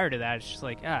 but prior to that, it's just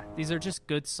these are just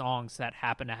good songs that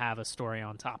happen to have a story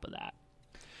on top of that.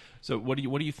 So what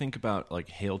do you think about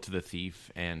Hail to the Thief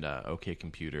and OK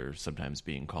Computer sometimes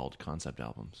being called concept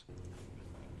albums?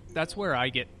 That's where I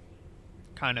get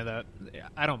kind of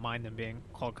I don't mind them being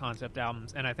called concept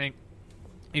albums, and I think,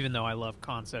 even though I love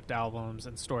concept albums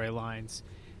and storylines,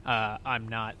 I'm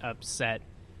not upset.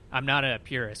 I'm not a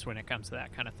purist when it comes to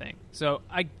that kind of thing. So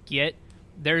I get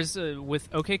with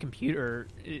OK Computer,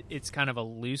 it's kind of a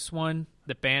loose one.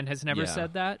 The band has never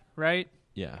said that, right?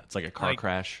 Yeah, it's like a car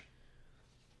crash.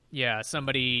 Yeah,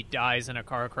 somebody dies in a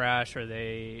car crash, or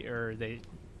they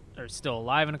are still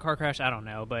alive in a car crash. I don't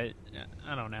know, but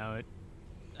I don't know.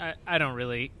 I don't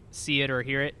really see it or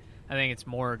hear it. I think it's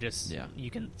more just you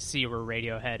can see where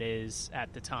Radiohead is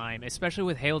at the time, especially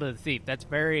with Hail to the Thief.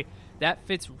 That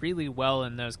fits really well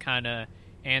in those kind of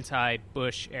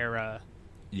anti-Bush era,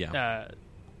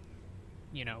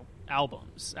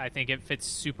 albums. I think it fits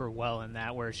super well in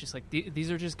that, where it's just like these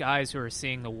are just guys who are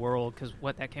seeing the world, because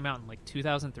that came out in like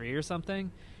 2003 or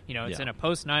something. It's in a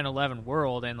post 9/11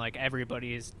 world, and like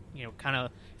everybody is kind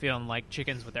of feeling like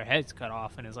chickens with their heads cut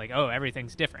off, and is like, oh,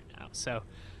 everything's different now. So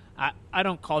I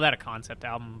don't call that a concept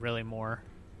album really more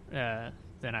than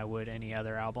I would any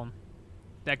other album.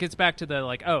 That gets back to the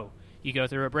like, oh, you go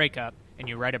through a breakup and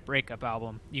you write a breakup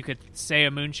album. You could say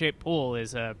a Moonshaped Pool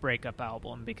is a breakup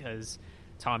album because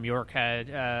Tom York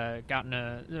had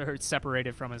gotten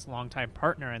separated from his longtime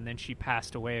partner, and then she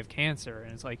passed away of cancer.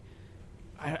 And it's like,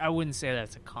 I wouldn't say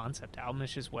that's a concept album.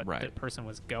 It's just what the person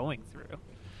was going through.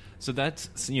 So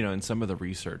that's, in some of the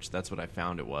research, that's what I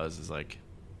found it was, is like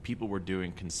people were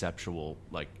doing conceptual,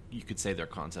 like you could say they're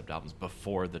concept albums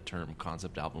before the term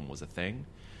concept album was a thing.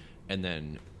 And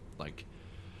then like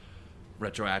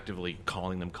retroactively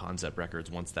calling them concept records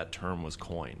once that term was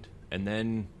coined. And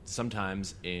then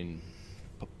sometimes in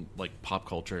like pop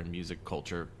culture and music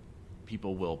culture,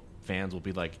 fans will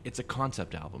be like, it's a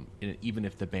concept album, even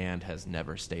if the band has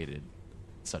never stated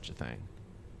such a thing.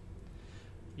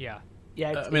 Yeah.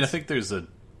 I think there's a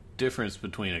difference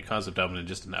between a concept album and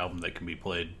just an album that can be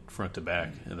played front to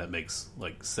back, and that makes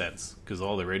like sense, because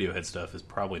all the Radiohead stuff is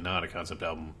probably not a concept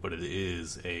album, but it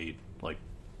is a like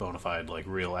bona fide like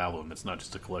real album. It's not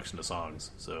just a collection of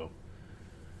songs. So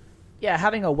yeah,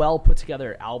 having a well put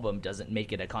together album doesn't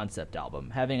make it a concept album.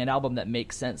 Having an album that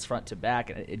makes sense front to back,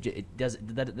 it does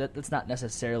that's not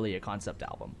necessarily a concept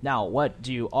album. Now, what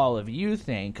do all of you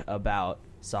think about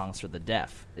Songs for the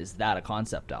Deaf? Is that a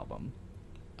concept album?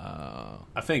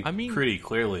 I think pretty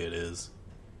clearly it is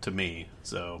to me.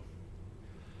 So,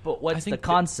 but what's the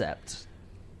concept?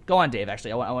 Go on, Dave.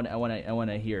 Actually, I want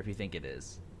to hear if you think it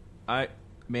is. That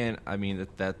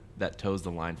toes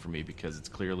the line for me, because it's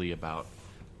clearly about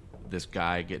this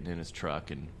guy getting in his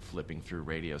truck and flipping through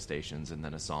radio stations, and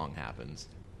then a song happens.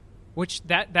 Which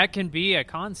that can be a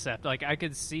concept. Like, I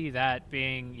could see that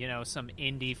being, some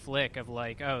indie flick of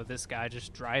like, oh, this guy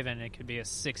just driving. It could be a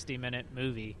 60-minute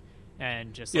movie,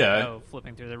 and just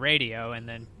flipping through the radio, and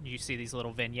then you see these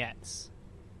little vignettes.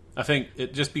 I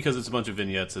think just because it's a bunch of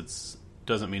vignettes,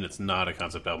 doesn't mean it's not a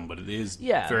concept album, but it is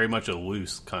very much a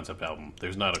loose concept album.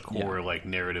 There's not a core like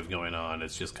narrative going on.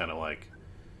 It's just kind of like,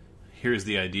 here's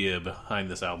the idea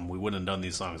behind this album. We wouldn't have done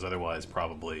these songs otherwise,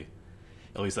 probably.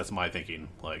 At least that's my thinking.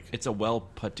 Like, it's a well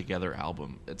put together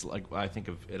album. It's like,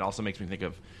 it also makes me think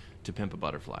of To Pimp a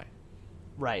Butterfly.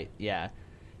 Right. Yeah.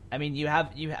 I mean, you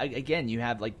have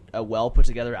like a well put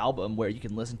together album where you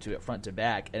can listen to it front to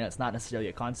back, and it's not necessarily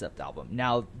a concept album.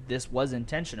 Now, this was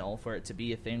intentional for it to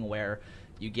be a thing where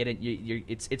you get it.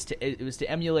 It was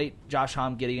to emulate Josh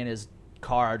Homme getting in his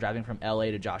car driving from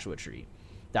L.A. to Joshua Tree.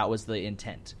 That was the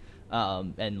intent.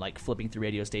 And like flipping through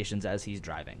radio stations as he's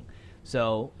driving.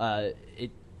 So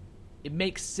it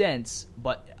makes sense,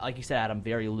 but like you said, Adam,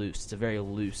 very loose. It's a very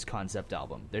loose concept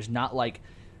album. There's not like,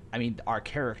 our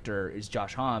character is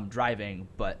Josh Homme driving,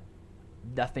 but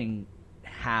nothing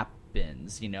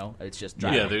happens. It's just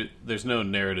driving. Yeah, there's no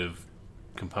narrative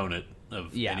component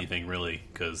of anything really,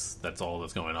 because that's all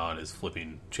that's going on is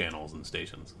flipping channels and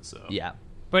stations. So yeah.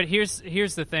 But here's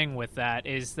the thing with that,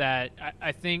 is that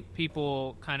I think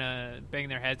people kind of bang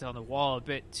their heads on the wall a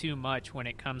bit too much when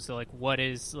it comes to like, what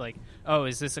is like, oh,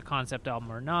 is this a concept album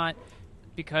or not?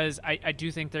 Because I do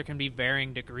think there can be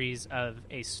varying degrees of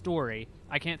a story.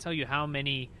 I can't tell you how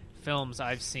many films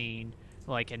I've seen,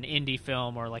 like an indie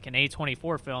film or like an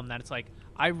A24 film, that it's like,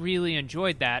 I really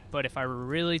enjoyed that, but if I were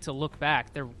really to look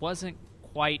back, there wasn't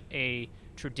quite a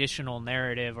traditional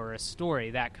narrative or a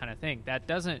story, that kind of thing. That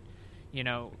doesn't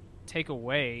take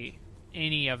away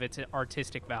any of its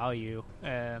artistic value.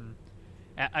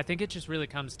 I think it just really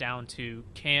comes down to,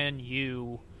 can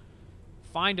you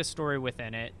find a story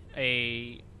within it,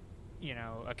 a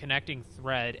connecting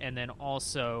thread, and then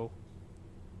also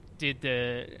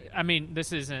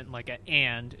this isn't like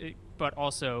but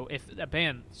also if a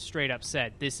band straight up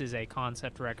said, this is a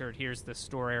concept record, here's the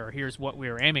story, or here's what we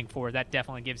were aiming for, that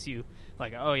definitely gives you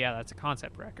like, oh yeah, that's a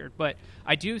concept record. But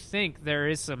I do think there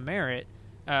is some merit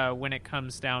when it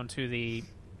comes down to the,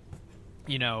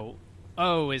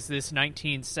 oh, is this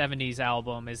 1970s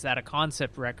album, is that a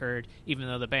concept record, even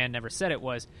though the band never said it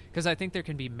was? Because I think there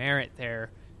can be merit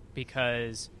there,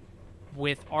 because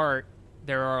with art,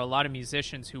 there are a lot of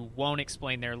musicians who won't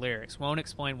explain their lyrics, won't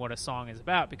explain what a song is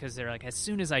about, because they're like, as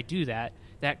soon as I do that,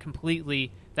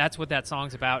 that's what that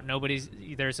song's about.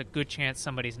 There's a good chance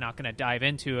somebody's not going to dive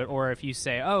into it. Or if you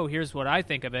say, oh, here's what I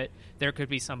think of it, there could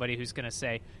be somebody who's going to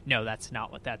say, no, that's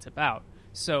not what that's about.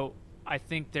 So I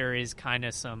think there is kind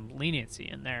of some leniency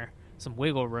in there. some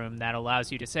wiggle room that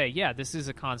allows you to say, yeah, this is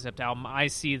a concept album. I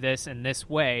see this in this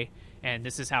way, and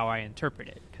this is how I interpret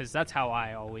it, because that's how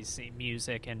I always see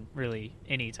music and really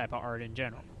any type of art in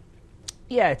general.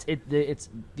 Yeah, it's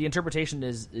the interpretation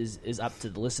is up to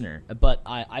the listener. But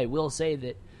I will say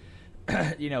that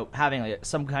having like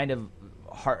some kind of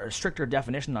stricter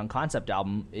definition on concept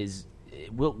album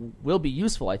will be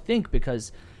useful, I think,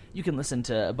 because you can listen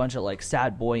to a bunch of like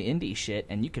sad boy indie shit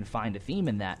and you can find a theme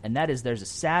in that, and that is there's a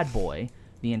sad boy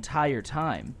the entire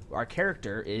time. Our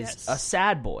character is a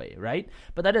sad boy, right?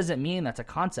 But that doesn't mean that's a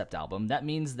concept album. That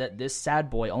means that this sad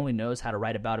boy only knows how to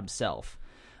write about himself.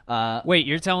 Wait,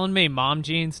 you're telling me Mom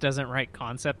Jeans doesn't write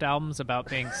concept albums about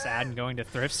being sad and going to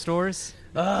thrift stores?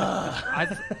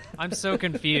 I'm so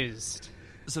confused.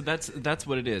 So that's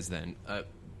what it is then.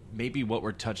 Maybe what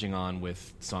we're touching on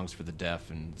with Songs for the Deaf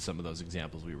and some of those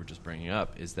examples we were just bringing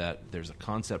up is that there's a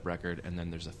concept record and then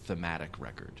there's a thematic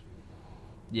record.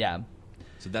 Yeah.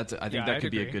 So I think that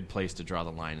could be a good place to draw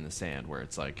the line in the sand, where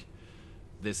it's like,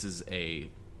 this is a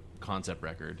concept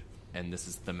record and this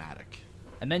is thematic.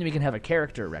 And then we can have a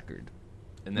character record.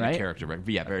 And then right? A character record.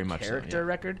 Yeah, very much so. Character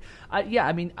record.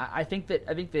 I mean, I think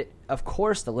that of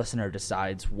course the listener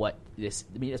decides what this.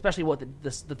 I mean, especially what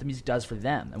the music does for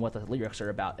them and what the lyrics are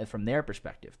about from their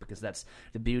perspective, because that's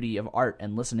the beauty of art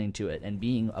and listening to it and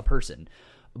being a person.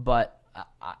 But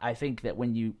I think that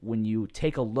when you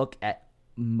take a look at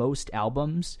most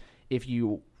albums, if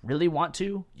you really want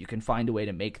to, you can find a way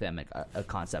to make them a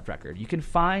concept record. You can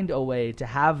find a way to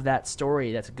have that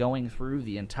story that's going through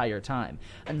the entire time.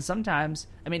 And sometimes,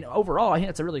 I mean, overall, I think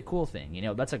that's a really cool thing.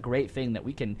 That's a great thing that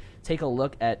we can take a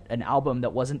look at an album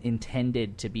that wasn't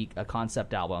intended to be a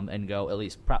concept album and go, at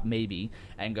least maybe,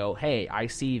 and go, hey, I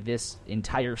see this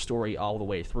entire story all the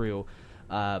way through.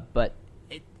 But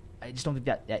I just don't think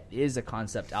that is a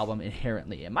concept album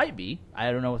inherently. It might be.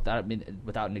 I don't know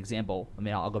without an example. I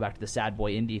mean, I'll go back to the sad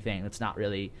boy indie thing. It's not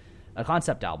really a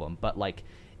concept album. But like,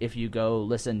 if you go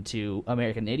listen to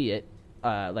American Idiot,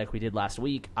 like we did last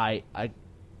week, I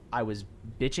was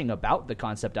bitching about the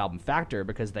concept album factor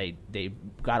because they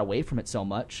got away from it so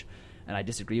much, and I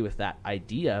disagree with that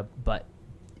idea. But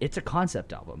it's a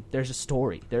concept album. There's a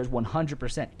story. There's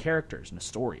 100% characters and a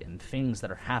story and things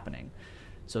that are happening.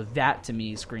 So that to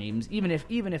me screams, even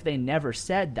if they never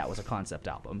said that was a concept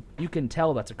album, you can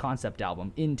tell that's a concept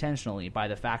album intentionally by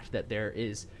the fact that there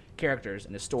is characters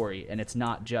and a story, and it's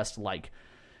not just like,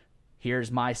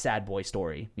 here's my sad boy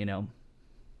story,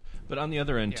 But on the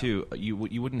other end too, you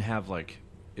wouldn't have like,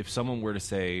 if someone were to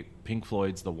say Pink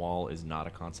Floyd's The Wall is not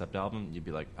a concept album, you'd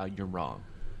be like, you're wrong.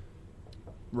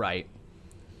 Right.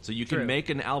 So you can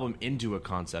make an album into a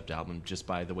concept album just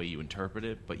by the way you interpret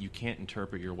it, but you can't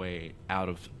interpret your way out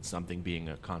of something being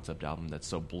a concept album that's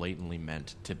so blatantly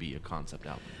meant to be a concept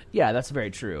album. Yeah, that's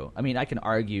very true. I mean, I can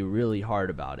argue really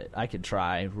hard about it. I could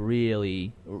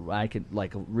really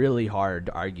hard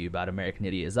to argue about American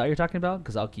Idiot. Is that what you're talking about?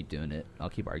 Because I'll keep doing it. I'll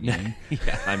keep arguing.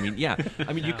 I mean,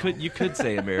 you could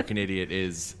say American Idiot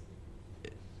is.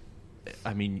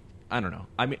 I mean, I don't know.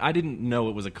 I mean, I didn't know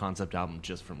it was a concept album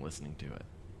just from listening to it.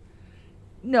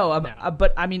 No,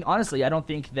 but I mean, honestly, I don't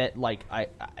think that I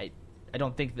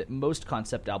don't think that most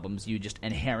concept albums you just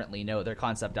inherently know they're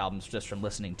concept albums just from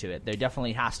listening to it. There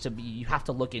definitely has to be, you have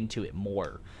to look into it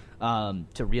more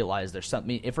to realize there's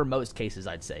something. For most cases,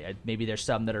 I'd say maybe there's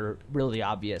some that are really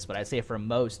obvious, but I'd say for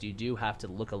most you do have to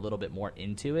look a little bit more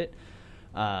into it.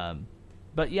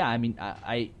 But yeah, I mean,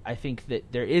 I think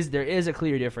that there is a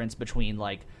clear difference between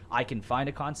like, I can find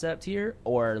a concept here,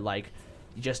 or like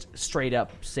just straight up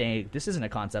saying this isn't a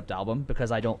concept album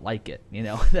because I don't like it.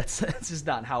 That's just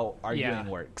not how arguing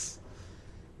works.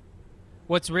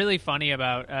 What's really funny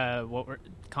about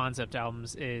concept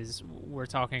albums is we're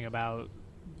talking about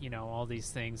all these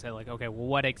things that like, okay, well,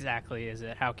 what exactly is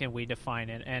it? How can we define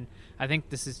it? And I think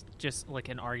this is just like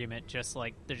an argument, just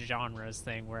like the genres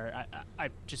thing, where I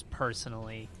just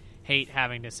personally hate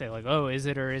having to say like, oh, is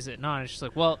it or is it not? It's just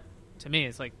like, well, to me,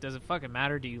 it's like, does it fucking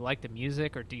matter? Do you like the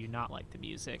music or do you not like the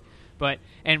music?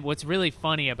 And what's really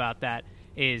funny about that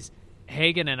is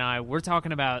Hagen and I, we're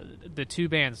talking about the two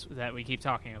bands that we keep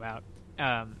talking about.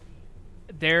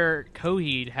 Their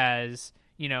Coheed has,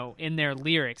 in their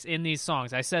lyrics, in these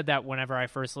songs, I said that whenever I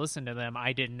first listened to them,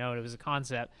 I didn't know it was a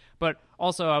concept. But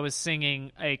also I was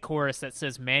singing a chorus that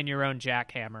says, man your own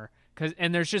jackhammer.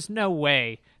 And there's just no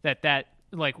way that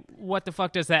like, what the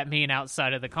fuck does that mean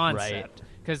outside of the concept?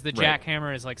 Because the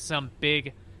jackhammer is like some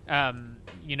big,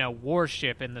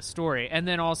 warship in the story. And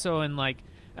then also in like,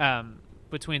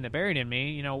 Between the Buried and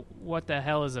Me, what the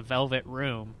hell is a velvet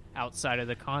room outside of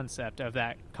the concept of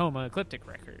that Coma Ecliptic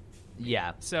record?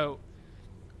 Yeah. So,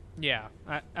 Yeah,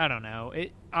 I don't know.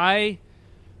 I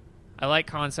like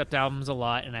concept albums a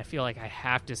lot, and I feel like I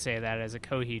have to say that as a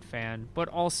Coheed fan. But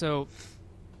also,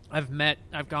 I've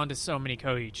gone to so many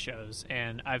Coheed shows,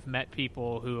 and I've met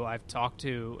people who I've talked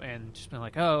to and just been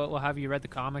like, oh, well, have you read the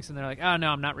comics? And they're like, oh, no,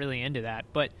 I'm not really into that.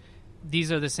 But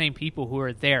these are the same people who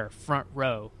are there front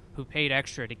row, who paid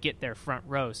extra to get their front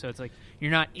row. So it's like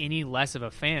you're not any less of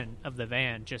a fan of the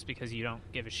band just because you don't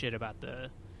give a shit about the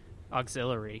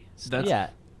auxiliary stuff.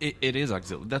 Yeah. It is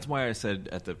auxiliary. That's why I said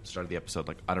at the start of the episode,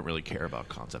 like, I don't really care about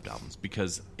concept albums,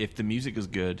 because if the music is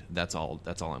good, that's all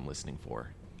I'm listening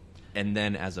for. And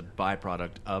then as a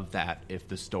byproduct of that, if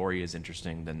the story is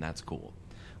interesting, then that's cool.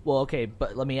 Well, okay,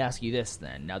 but let me ask you this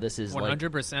then. Now, this is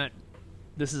 100%.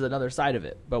 This is another side of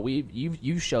it. But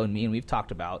you've shown me, and we've talked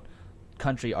about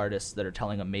country artists that are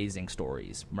telling amazing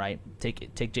stories, right?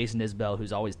 Take Jason Isbell,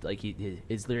 who's always like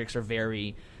his lyrics are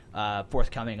very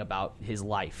forthcoming about his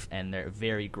life, and they're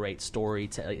very great story.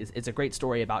 It's a great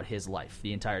story about his life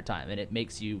the entire time, and it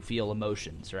makes you feel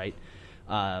emotions, right?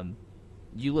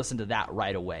 You listen to that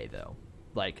right away, though.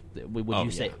 Like, would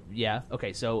you say, yeah?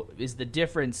 Okay, so is the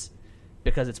difference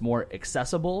because it's more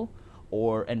accessible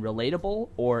and relatable,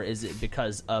 or is it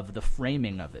because of the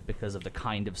framing of it, because of the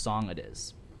kind of song it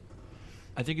is?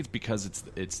 I think it's because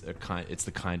it's the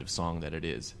kind of song that it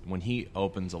is. When he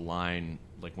opens a line,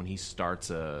 like when he starts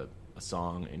a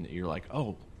song, and you're like,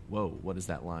 oh, whoa, what is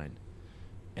that line?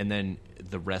 And then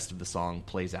the rest of the song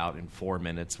plays out in 4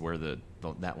 minutes, where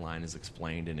that line is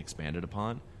explained and expanded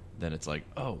upon. Then it's like,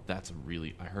 oh,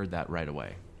 I heard that right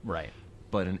away. Right.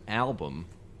 But an album,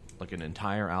 like an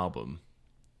entire album,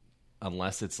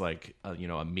 unless it's like a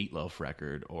Meatloaf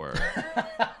record or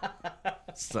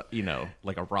so,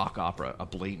 like a rock opera, a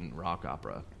blatant rock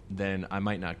opera, then I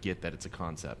might not get that it's a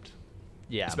concept.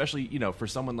 Yeah. Especially, for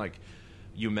someone like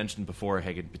you mentioned before,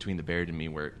 Hagen, Between the Buried and Me,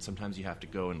 where sometimes you have to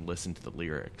go and listen to the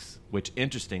lyrics, which,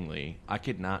 interestingly, I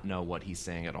could not know what he's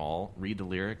saying at all, read the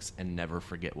lyrics, and never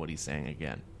forget what he's saying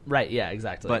again. Right, yeah,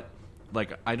 exactly. But,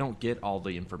 like, I don't get all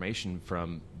the information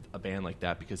from a band like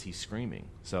that because he's screaming.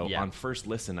 So on first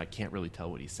listen, I can't really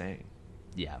tell what he's saying.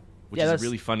 Yeah. Which is a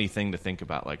really funny thing to think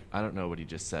about. Like, I don't know what he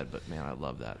just said, but man, I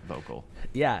love that vocal.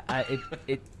 Yeah,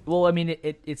 well, I mean,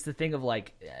 it's the thing of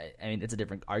like, I mean, it's a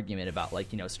different argument about like,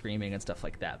 screaming and stuff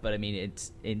like that. But I mean,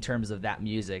 it's in terms of that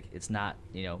music, it's not,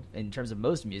 in terms of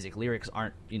most music, lyrics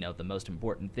aren't, the most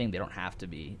important thing. They don't have to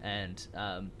be. And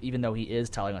even though he is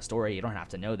telling a story, you don't have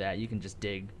to know that. You can just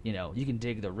dig, you can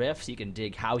dig the riffs, you can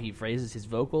dig how he phrases his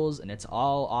vocals, and it's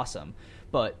all awesome.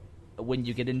 But when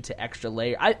you get into extra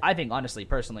layer, I think, honestly,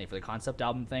 personally, for the concept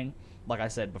album thing, like I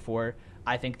said before,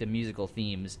 I think the musical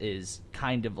themes is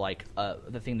kind of like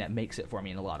the thing that makes it for me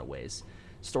in a lot of ways.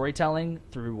 Storytelling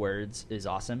through words is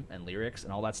awesome, and lyrics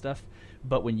and all that stuff,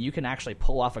 but when you can actually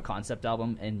pull off a concept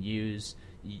album and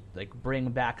bring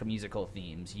back musical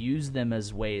themes, use them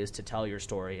as ways to tell your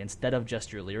story instead of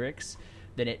just your lyrics,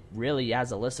 then it really,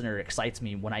 as a listener, excites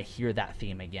me when I hear that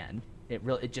theme again.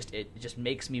 It just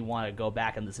makes me want to go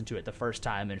back and listen to it the first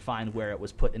time and find where it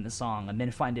was put in the song, and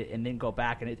then find it and then go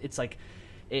back, and it's like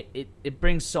it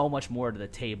brings so much more to the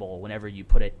table whenever you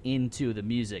put it into the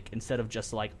music instead of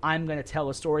just like, I'm going to tell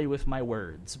a story with my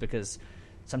words, because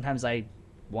sometimes I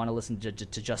want to listen to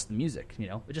just the music.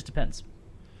 It just depends.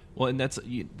 Well, and that's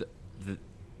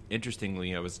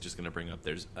interestingly, I was just going to bring up,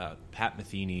 there's Pat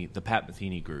Metheny, the Pat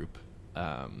Metheny group.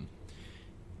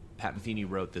 Pat Metheny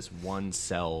wrote this one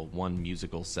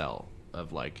musical cell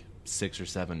of like 6 or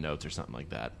 7 notes or something like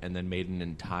that, and then made an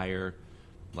entire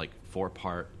like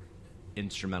 4-part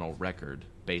instrumental record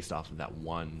based off of that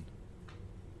one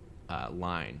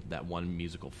line, that one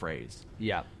musical phrase.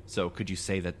 Yeah. So could you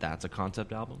say that that's a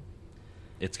concept album?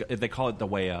 They call it The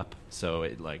Way Up, so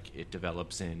it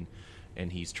develops in,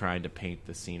 and he's trying to paint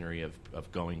the scenery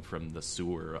of going from the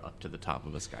sewer up to the top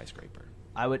of a skyscraper.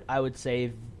 I would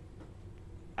say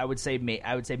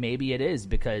maybe it is,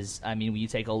 because I mean, when you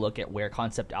take a look at where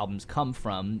concept albums come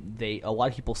from, a lot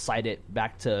of people cite it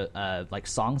back to like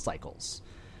song cycles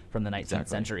from the 19th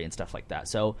century and stuff like that.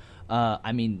 So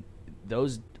I mean,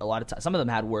 those, a lot of times, some of them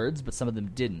had words, but some of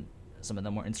them didn't. Some of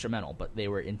them were instrumental, but they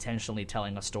were intentionally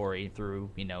telling a story through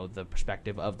the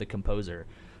perspective of the composer.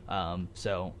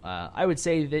 So I would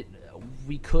say that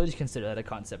we could consider that a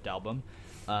concept album.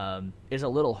 Is a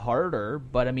little harder,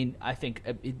 but I mean, I think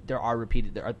there are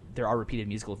repeated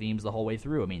musical themes the whole way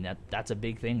through. I mean, that's a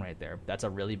big thing right there. That's a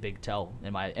really big tell. I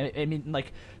mean,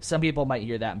 like, some people might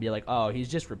hear that and be like, "Oh, he's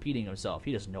just repeating himself.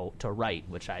 He doesn't know to write,"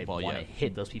 which I want to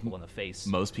hit those people in the face.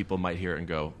 Most people might hear it and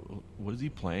go, "What is he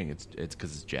playing? It's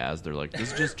because it's jazz." They're like,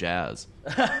 "This is just jazz,"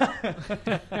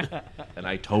 and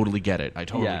I totally get it. I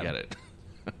totally get it.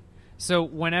 So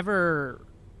whenever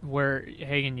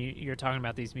Hagen, you're talking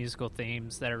about these musical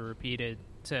themes that are repeated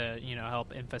to,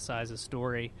 help emphasize a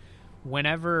story.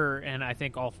 Whenever, and I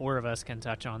think all four of us can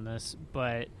touch on this,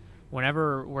 but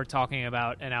whenever we're talking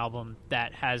about an album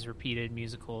that has repeated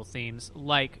musical themes,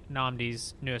 like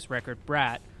Nnamdi's newest record,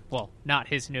 Brat, well, not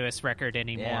his newest record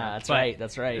anymore. Yeah,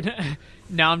 that's right.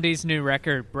 Nnamdi's new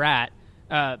record, Brat,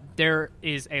 there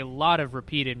is a lot of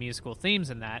repeated musical themes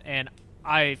in that, and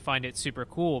I find it super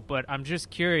cool, but I'm just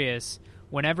curious,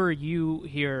 whenever you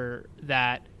hear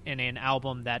that in an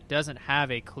album that doesn't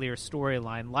have a clear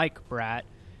storyline like Brat,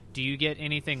 do you get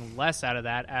anything less out of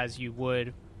that as you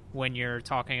would when you're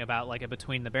talking about like a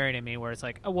Between the Buried and Me, where it's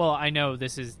like, oh, well, I know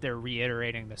they're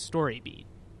reiterating the story beat?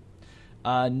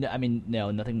 No,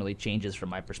 nothing really changes from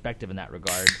my perspective in that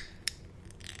regard.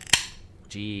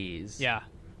 Jeez. Yeah.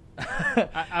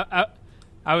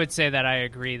 I would say that I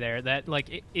agree there. That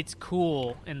like it's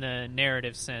cool in the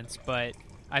narrative sense, but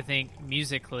I think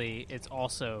musically it's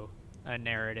also a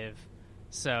narrative.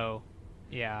 So,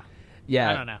 yeah. Yeah,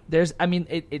 I don't know.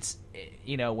 It's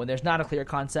when there's not a clear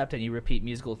concept and you repeat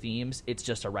musical themes, it's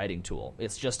just a writing tool.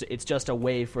 It's just a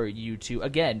way for you to,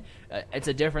 again, it's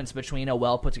a difference between a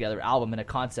well put together album and a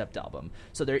concept album.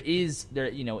 So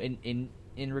in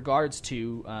regards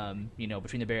to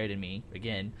Between the Buried and Me,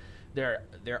 again, there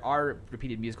are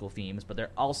repeated musical themes, but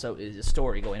there also is a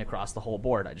story going across the whole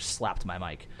board. I just slapped my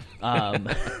mic.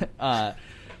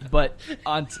 But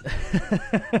on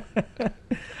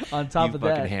top you of fucking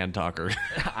that, hand talker.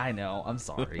 I know. I'm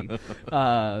sorry.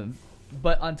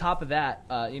 But on top of that,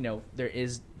 there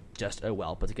is just a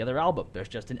well put together album. There's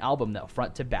just an album that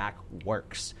front to back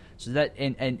works. So that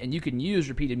and you can use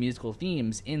repeated musical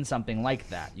themes in something like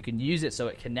that. You can use it so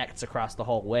it connects across the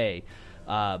whole way,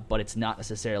 but it's not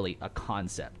necessarily a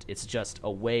concept. It's just a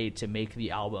way to make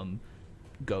the album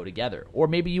go together. Or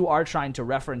maybe you are trying to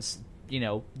reference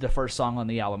the first song on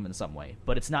the album in some way,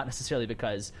 but it's not necessarily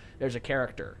because there's a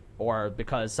character or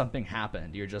because something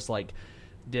happened. You're just like,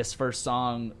 this first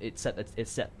song, it set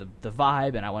the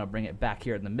vibe, and I want to bring it back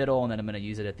here in the middle, and then I'm going to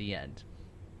use it at the end.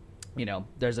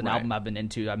 There's an album I've been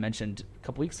into, I mentioned a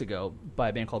couple weeks ago, by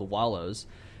a band called Wallows,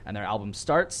 and their album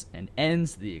starts and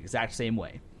ends the exact same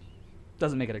way.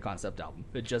 Doesn't make it a concept album.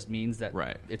 It just means that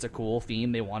it's a cool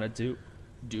theme they wanted to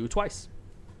do twice.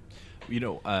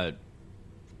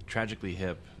 Tragically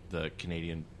Hip, the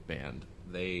Canadian band,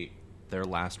 their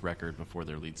last record before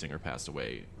their lead singer passed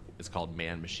away is called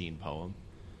Man Machine Poem,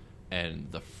 and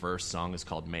the first song is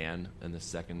called Man, and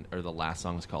the last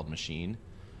song is called Machine,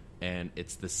 and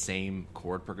it's the same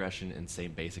chord progression and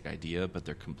same basic idea, but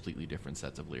they're completely different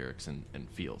sets of lyrics and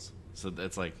feels. So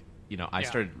that's like, I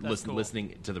started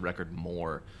listening to the record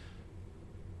more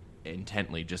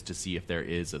intently just to see if there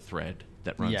is a thread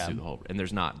that runs through the whole, and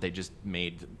there's not. They just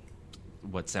made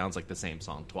what sounds like the same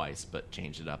song twice, but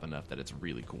changed it up enough that it's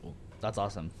really cool. That's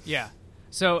awesome. Yeah.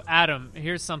 So, Adam,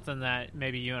 here's something that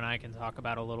maybe you and I can talk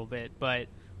about a little bit, but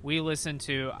we listened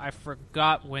to, I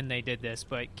forgot when they did this,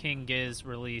 but King Giz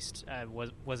released,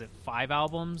 was it 5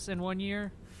 albums in 1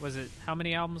 year? How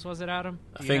many albums was it, Adam?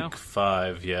 I think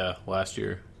 5, last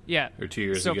year. Yeah. Or 2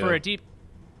 years ago. So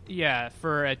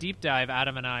for a deep dive,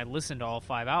 Adam and I listened to all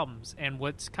 5 albums. And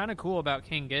what's kind of cool about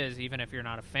King Giz, even if you're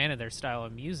not a fan of their style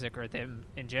of music or them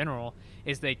in general,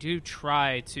 is they do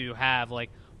try to have, like,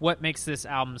 what makes this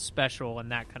album special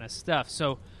and that kind of stuff.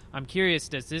 So I'm curious,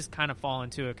 does this kind of fall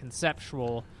into a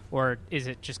conceptual, or is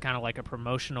it just kind of like a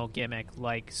promotional gimmick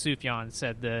like Sufjan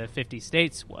said the 50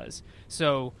 States was?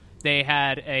 So they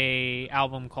had a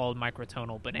album called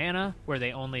Microtonal Banana, where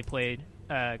they only played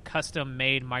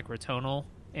custom-made microtonal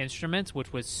instruments,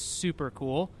 which was super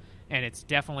cool, and it's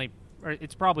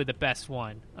probably the best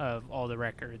one of all the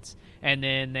records. And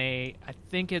then I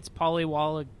think it's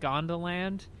Polywalla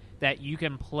Gondaland, that you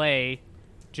can play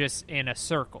just in a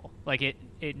circle. Like it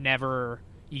never,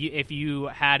 if you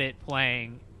had it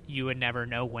playing, you would never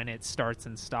know when it starts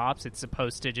and stops. It's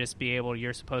supposed to just be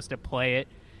you're supposed to play it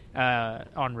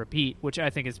on repeat, which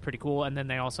I think is pretty cool. And then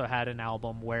they also had an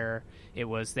album where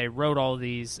they wrote all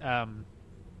these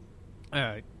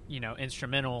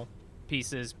instrumental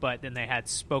pieces, but then they had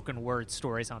spoken word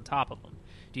stories on top of them.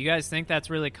 Do you guys think that's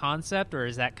really concept, or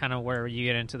is that kind of where you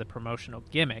get into the promotional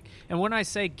gimmick? And when I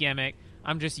say gimmick,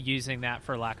 I'm just using that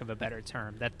for lack of a better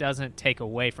term. That doesn't take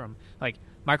away from, like,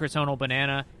 Microtonal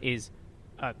Banana is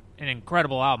an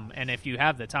incredible album, and if you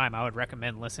have the time, I would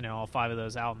recommend listening to all 5 of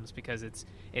those albums, because it's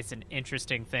an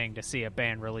interesting thing to see a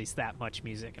band release that much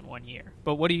music in 1 year.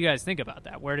 But what do you guys think about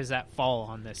that? Where does that fall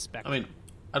on this spectrum? I mean,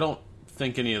 I don't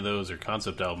think any of those are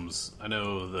concept albums. I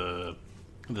know the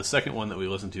second one that we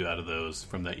listened to out of those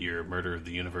from that year, Murder of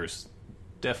the Universe,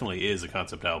 definitely is a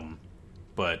concept album.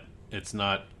 but it's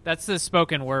not. That's the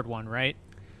spoken word one, right?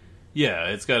 Yeah,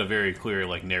 it's got a very clear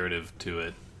like narrative to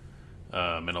it,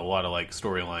 and a lot of like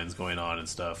storylines going on and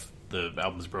stuff. The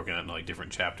album's broken out into like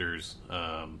different chapters.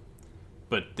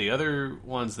 But the other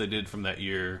ones they did from that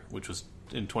year, which was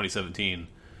in 2017,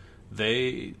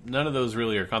 none of those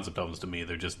really are concept albums to me.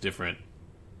 They're just different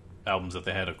albums that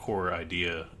they had a core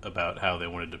idea about how they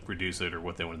wanted to produce it or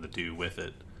what they wanted to do with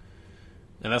it.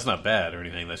 And that's not bad or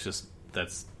anything.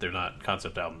 They're not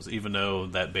concept albums, even though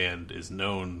that band is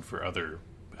known for other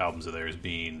albums of theirs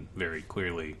being very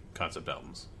clearly concept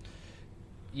albums.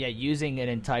 Yeah, using an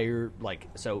entire, like,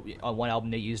 so on one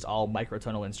album they used all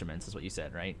microtonal instruments, is what you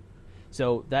said, right?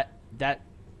 So that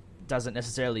doesn't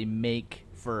necessarily make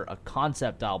for a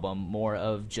concept album, more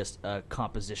of just a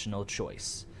compositional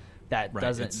choice. That Right.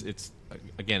 doesn't... It's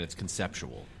again, it's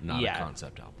conceptual, not Yeah. a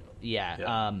concept album. Yeah.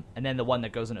 Yeah. And then the one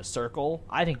that goes in a circle,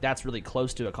 I think that's really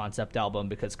close to a concept album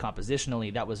because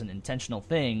compositionally that was an intentional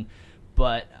thing.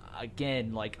 But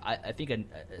again, like I think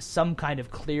some kind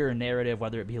of clear narrative,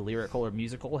 whether it be lyrical or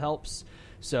musical, helps.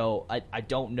 So I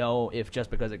don't know if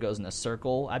just because it goes in a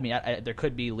circle, I mean, there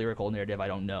could be lyrical narrative, I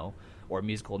don't know, or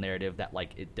musical narrative that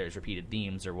like there's repeated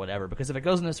themes or whatever. Because if it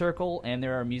goes in a circle and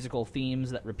there are musical themes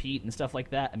that repeat and stuff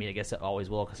like that, I mean, I guess it always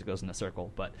will because it goes in a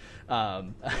circle. But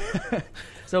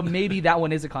so maybe that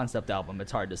one is a concept album.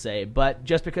 It's hard to say. But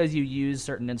just because you use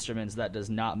certain instruments, that does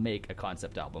not make a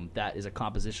concept album. That is a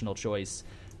compositional choice.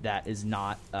 That is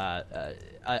not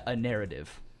a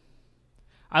narrative.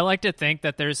 I like to think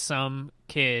that there's some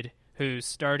kid who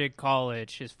started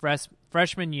college his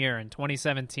freshman year in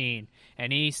 2017,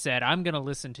 and he said, I'm going to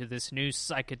listen to this new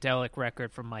psychedelic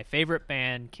record from my favorite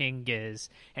band, King Giz,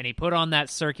 and he put on that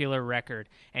circular record,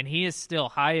 and he is still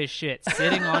high as shit,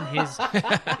 sitting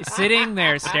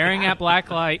there staring at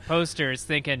blacklight posters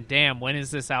thinking, damn, when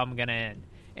is this album going to end?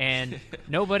 And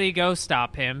nobody go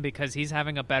stop him because he's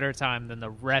having a better time than the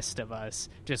rest of us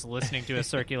just listening to a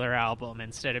circular album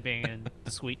instead of being in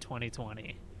the sweet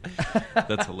 2020.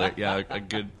 That's hilarious. Yeah, a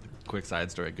good quick side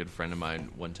story. A good friend of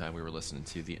mine, one time we were listening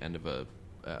to the end of a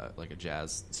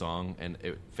jazz song and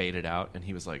it faded out, and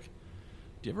he was like,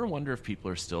 "Do you ever wonder if people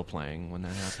are still playing when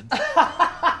that happens?"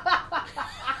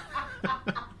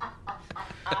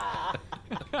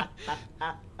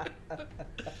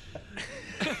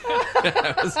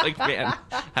 I was like, man,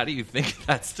 how do you think of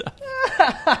that stuff?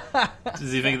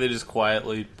 Does he think they just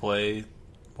quietly play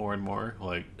more and more?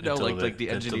 Like No, until like they-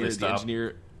 the until they engineer,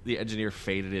 stop? the engineer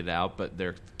faded it out, but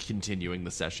they're continuing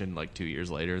the session like 2 years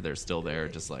later. They're still there,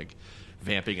 just like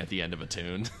vamping at the end of a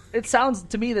tune. It sounds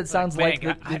to me that sounds like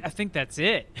Bang, I think that's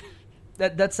it.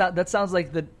 that sounds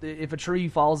like if a tree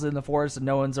falls in the forest and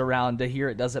no one's around to hear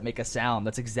it doesn't make a sound.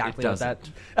 That's exactly what that.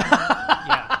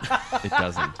 Yeah. It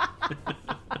doesn't.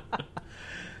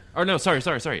 Or no, sorry.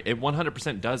 It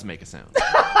 100% does make a sound.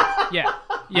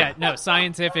 Yeah, no,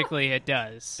 scientifically it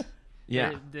does.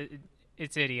 Yeah.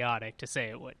 It's idiotic to say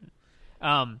it wouldn't.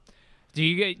 Do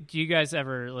you guys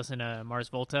ever listen to Mars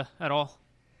Volta at all?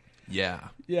 Yeah.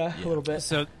 Yeah, a little bit.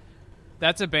 So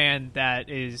that's a band that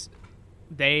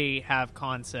they have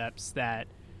concepts that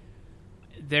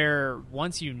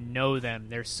once you know them,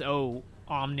 they're so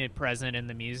omnipresent in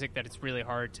the music that it's really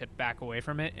hard to back away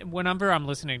from it. Whenever I'm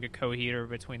listening to Coheed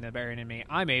Between the Buried and Me,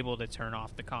 I'm able to turn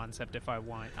off the concept if I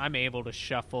want. I'm able to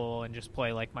shuffle and just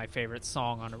play like my favorite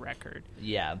song on a record.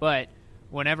 Yeah. But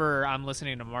whenever I'm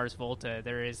listening to Mars Volta,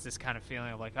 there is this kind of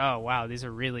feeling of like, oh wow, these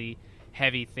are really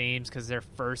heavy themes, because their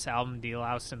first album,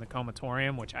 Deloused in the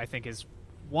Comatorium, which I think is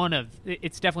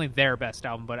it's definitely their best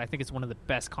album, but I think it's one of the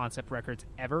best concept records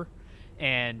ever.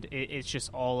 And it's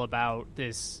just all about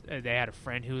this. They had a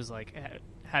friend who was like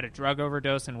had a drug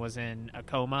overdose and was in a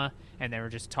coma, and they were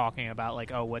just talking about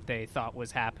like, oh, what they thought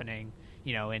was happening,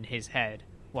 in his head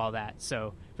while that.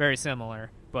 So very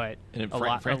similar, but And a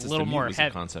little more was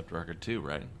heavy. a concept record too,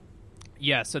 right?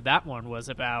 Yeah, so that one was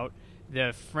about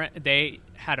they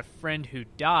had a friend who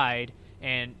died,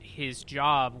 and his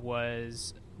job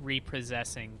was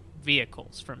repossessing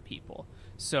vehicles from people.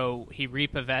 So he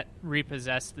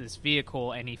repossessed this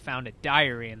vehicle, and he found a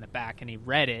diary in the back, and he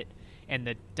read it, and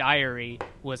the diary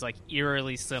was like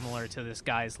eerily similar to this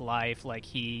guy's life. Like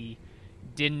he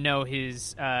didn't know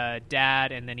his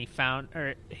dad, and then he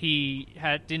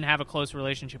didn't have a close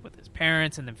relationship with his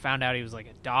parents, and then found out he was like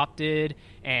adopted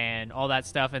and all that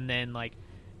stuff, and then like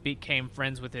became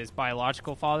friends with his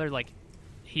biological father. Like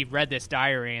he read this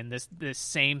diary, and this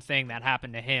same thing that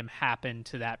happened to him happened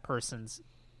to that person's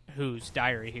whose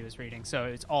diary he was reading. So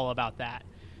it's all about that.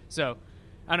 So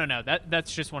I don't know,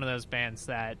 that's just one of those bands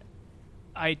that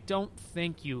I don't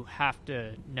think you have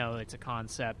to know it's a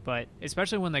concept, but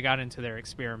especially when they got into their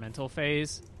experimental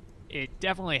phase, it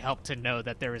definitely helped to know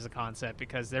that there was a concept,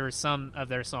 because there were some of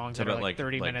their songs that are like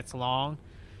 30 minutes long.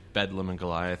 Bedlam and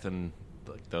Goliath and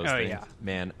like those things. Yeah.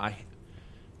 Man,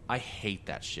 I hate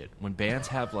that shit. When bands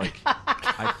have like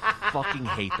I fucking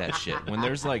hate that shit. When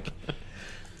there's like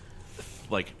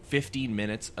 15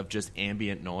 minutes of just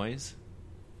ambient noise.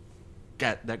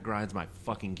 That grinds my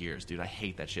fucking gears, dude. I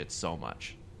hate that shit so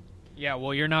much. Yeah,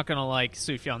 well, you're not going to like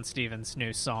Sufjan Stevens'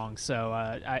 new song, so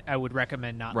I would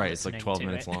recommend not Right, it's like listening 12 to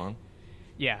minutes it. long.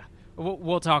 Yeah,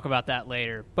 we'll talk about that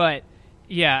later. But,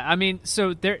 yeah, I mean,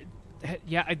 so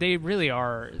they really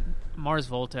are Mars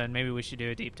Volta, and maybe we should do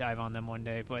a deep dive on them one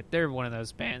day, but they're one of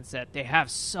those bands that they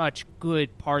have such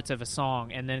good parts of a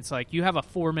song, and then it's like, you have a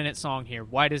 4-minute song here.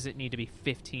 Why does it need to be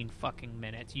 15 fucking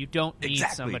minutes? You don't need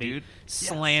somebody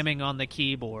slamming on the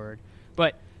keyboard.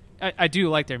 But I do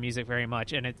like their music very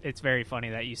much, and it's very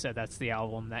funny that you said that's the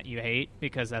album that you hate,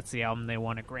 because that's the album they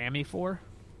won a Grammy for.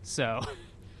 So,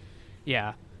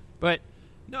 yeah. But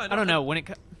No, I don't know.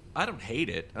 I don't hate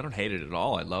it. I don't hate it at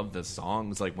all. I love the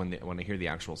songs, like when I hear the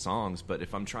actual songs. But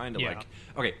if I'm trying to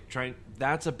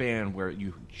that's a band where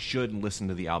you should listen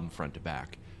to the album front to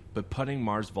back. But putting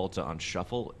Mars Volta on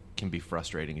shuffle can be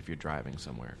frustrating if you're driving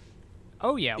somewhere.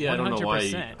 Oh yeah,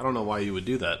 100%. I don't know why you would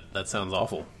do that. That sounds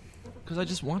awful. Because I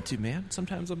just want to, man.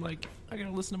 Sometimes I'm like, I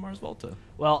gotta listen to Mars Volta.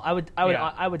 Well,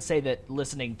 I would say that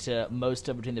listening to most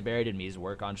of Between the Buried and Me's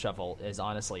work on shuffle is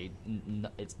honestly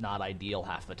it's not ideal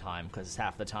half the time, because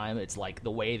half the time it's like the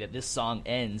way that this song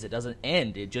ends, it doesn't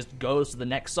end, it just goes to the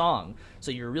next song.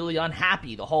 So you're really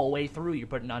unhappy the whole way through. You're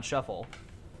putting on shuffle.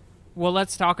 Well,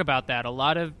 let's talk about that. A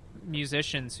lot of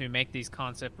musicians who make these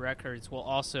concept records will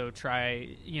also try,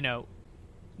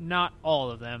 not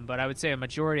all of them, but I would say a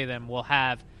majority of them will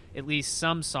have at least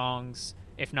some songs,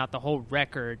 if not the whole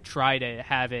record, try to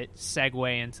have it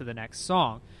segue into the next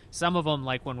song. Some of them,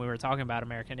 like when we were talking about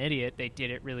American Idiot, they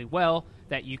did it really well,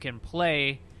 that you can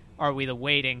play Are We the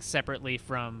Waiting separately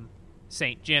from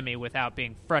St. Jimmy without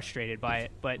being frustrated by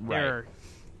it. But they're,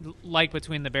 like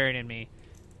Between the Buried and Me,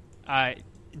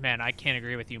 man, I can't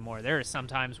agree with you more. There are some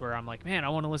times where I'm like, man, I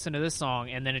want to listen to this song,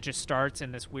 and then it just starts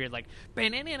in this weird, like,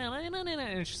 and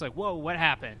it's just like, whoa, what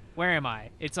happened? Where am I?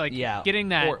 It's like getting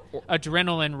that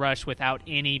adrenaline rush without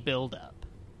any build-up.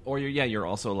 Or you're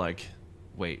also like,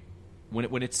 wait,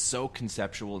 when it's so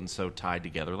conceptual and so tied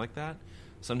together like that,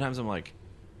 sometimes I'm like,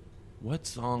 what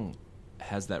song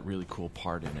has that really cool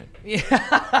part in it?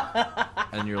 Yeah.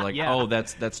 And you're like, oh,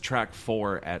 that's track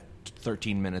 4 at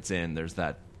 13 minutes in. There's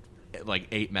that, like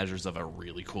 8 measures of a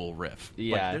really cool riff.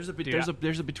 Yeah, like,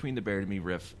 there's a Between the Buried and Me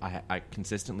riff I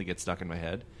consistently get stuck in my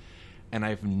head, and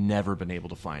I've never been able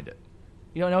to find it.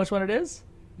 You don't know which one it is?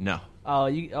 No. Oh,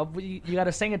 you got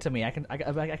to sing it to me. I can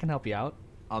help you out.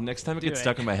 Next time it gets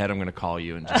stuck in my head, I'm going to call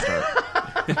you and just start.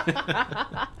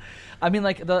 I mean,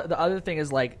 like, the other thing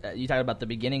is, like, you talk about the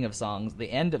beginning of songs, the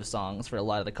end of songs for a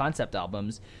lot of the concept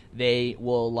albums. They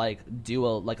will, like, do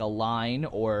a line,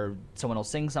 or someone will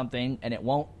sing something, and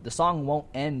the song won't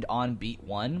end on beat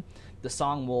 1. The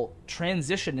song will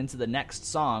transition into the next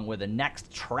song, where the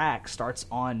next track starts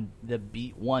on the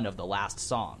beat 1 of the last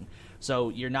song. So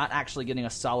you're not actually getting a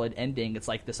solid ending. It's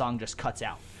like the song just cuts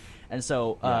out. And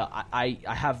so I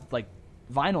have, like,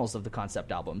 vinyls of the concept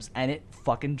albums, and it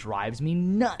fucking drives me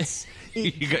nuts.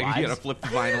 You gotta flip the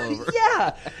vinyl over.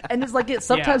 Yeah, and it's like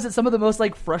sometimes it's some of the most,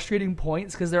 like, frustrating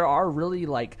points, because there are really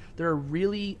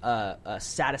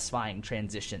satisfying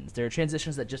transitions. There are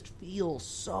transitions that just feel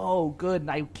so good,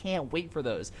 and I can't wait for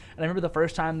those. And I remember the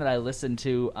first time that I listened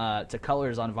to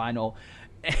Colors on vinyl,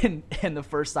 and the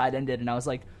first side ended, and I was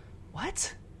like,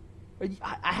 what?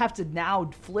 I have to now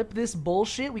flip this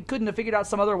bullshit? We couldn't have figured out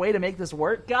some other way to make this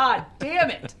work? God damn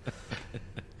it!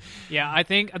 Yeah, I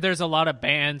think there's a lot of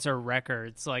bands or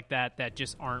records like that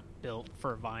just aren't built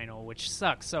for vinyl, which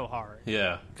sucks so hard.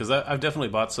 Yeah, because I've definitely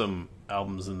bought some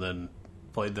albums and then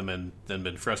played them and then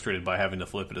been frustrated by having to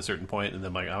flip at a certain point, and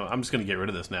then like, I'm just going to get rid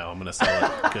of this now. I'm going to sell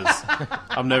it because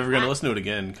I'm never going to listen to it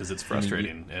again because it's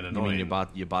frustrating and annoying. You mean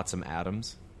you bought some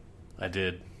Adams? I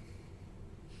did.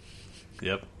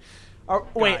 Yep. Are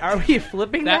we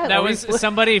flipping that? That was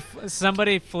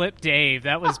somebody flipped Dave.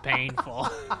 That was painful.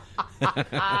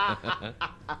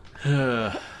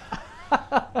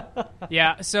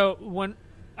 Yeah. So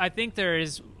I think there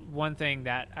is one thing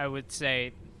that I would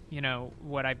say,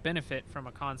 what I benefit from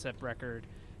a concept record.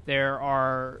 There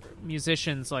are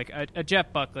musicians like a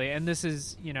Jeff Buckley, and this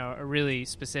is a really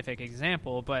specific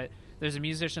example, but there's a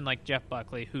musician like Jeff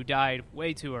Buckley who died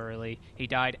way too early. He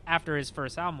died after his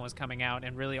first album was coming out,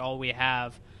 and really all we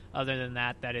have other than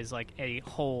that is like a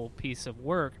whole piece of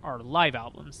work are live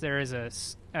albums. There is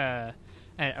his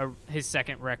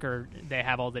second record. They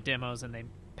have all the demos, and they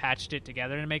patched it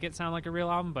together to make it sound like a real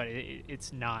album, but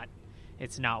it's not.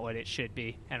 It's not what it should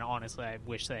be, and honestly, I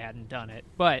wish they hadn't done it.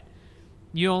 But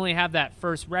you only have that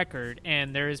first record,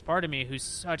 and there is part of me who's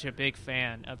such a big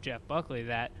fan of Jeff Buckley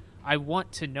that I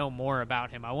want to know more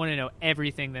about him. I want to know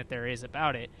everything that there is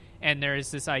about it. And there is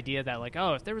this idea that, like,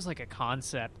 oh, if there was like a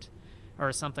concept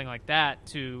or something like that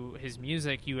to his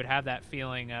music, you would have that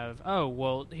feeling of, oh,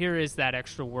 well, here is that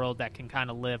extra world that can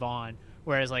kind of live on.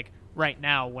 Whereas, like, right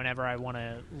now, whenever I want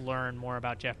to learn more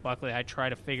about Jeff Buckley, I try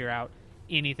to figure out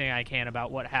anything I can about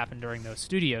what happened during those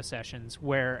studio sessions.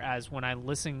 Whereas when I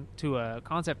listen to a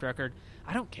concept record,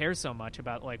 I don't care so much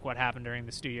about, like, what happened during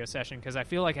the studio session, because I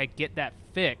feel like I get that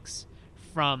fix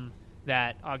from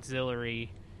that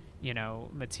auxiliary, you know,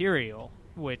 material,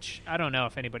 which I don't know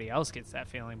if anybody else gets that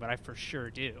feeling, but I for sure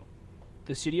do.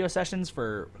 The studio sessions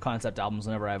for concept albums,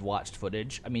 whenever I've watched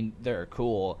footage, I mean, they're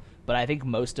cool, but I think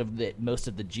most of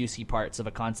the juicy parts of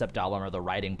a concept album are the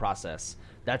writing process.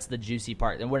 That's the juicy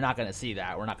part, and we're not going to see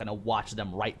that. We're not going to watch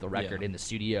them write the record in the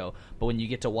studio. But when you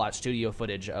get to watch studio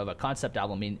footage of a concept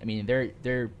album, I mean,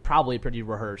 they're probably pretty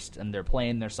rehearsed, and they're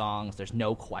playing their songs. There's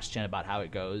no question about how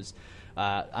it goes.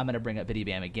 I'm going to bring up Biddy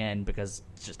Bam again because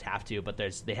just have to, but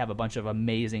they have a bunch of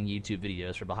amazing YouTube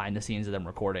videos for behind the scenes of them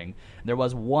recording. There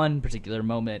was one particular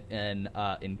moment in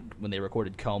when they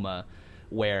recorded Coma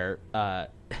where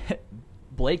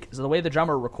Blake, so the way the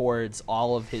drummer records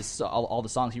all the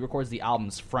songs, he records the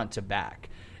albums front to back.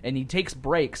 And he takes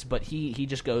breaks, but he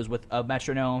just goes with a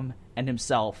metronome and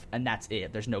himself, and that's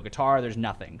it. There's no guitar, there's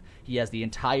nothing. He has the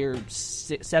entire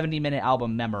 70-minute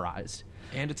album memorized.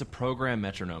 And it's a program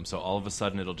metronome, so all of a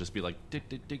sudden it'll just be like dick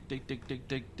dick dick dick dick dick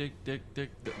dick dick dick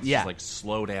dick. Just like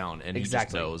slow down, and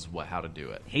exactly. He just knows how to do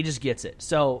it. He just gets it.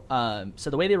 So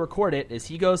the way they record it is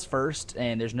he goes first,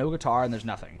 and there's no guitar and there's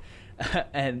nothing.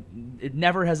 And it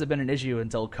never has been an issue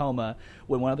until Coma,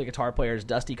 when one of the guitar players,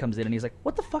 Dusty, comes in and he's like,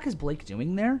 "What the fuck is Blake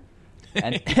doing there?"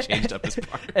 And he changed up his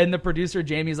part. And the producer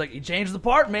Jamie's like, "He changed the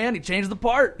part, man. He changed the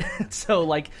part." So,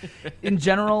 like, in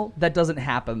general, that doesn't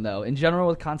happen though. In general,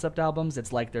 with concept albums,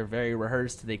 it's like they're very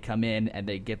rehearsed. They come in and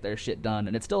they get their shit done,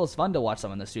 and it still is fun to watch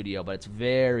them in the studio, but it's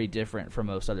very different from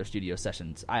most other studio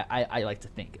sessions. I like to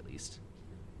think, at least.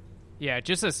 Yeah,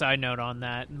 just a side note on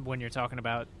that, when you're talking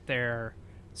about their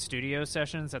studio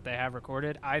sessions that they have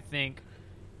recorded, I think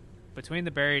between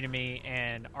the Buried in Me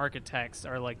and Architects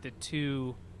are like the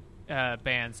two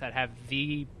bands that have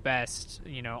the best,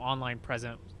 you know, online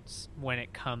presence when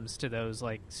it comes to those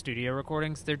like studio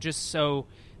recordings. They're just so.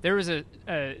 There was a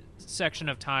section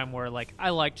of time where like I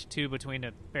liked two between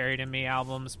the Buried in Me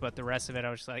albums, but the rest of it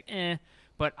I was just like, eh.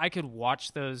 But I could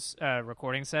watch those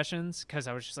recording sessions because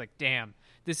I was just like, damn,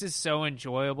 this is so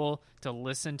enjoyable to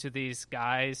listen to these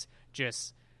guys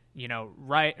just, you know,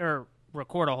 write or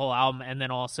record a whole album and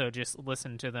then also just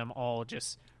listen to them all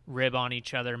just rib on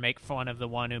each other, make fun of the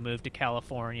one who moved to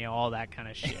California, all that kind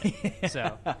of shit.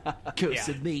 So,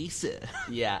 Costa Mesa.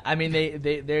 Yeah, I mean,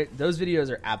 they those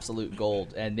videos are absolute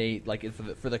gold, and they like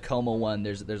for the Coma one.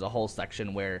 There's a whole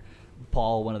section where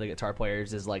Paul, one of the guitar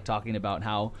players, is like talking about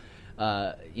how.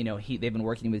 You know, they've been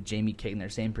working with Jamie King, their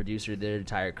same producer, their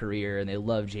entire career, and they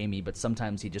love Jamie, but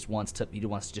sometimes he just wants to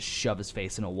just shove his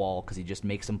face in a wall because he just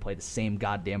makes him play the same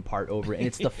goddamn part over, and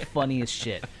it's the funniest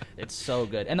shit. It's so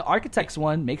good, and the Architects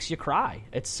one makes you cry.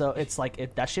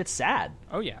 That shit's sad.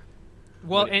 Oh yeah,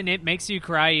 well, and it makes you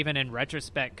cry even in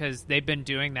retrospect because they've been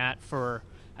doing that for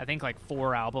I think like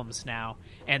 4 albums now,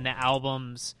 and the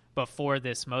albums before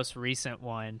this most recent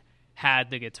one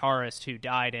had the guitarist who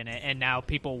died in it, and now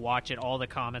people watch it. All the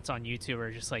comments on YouTube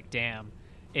are just like, damn,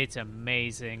 it's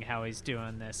amazing how he's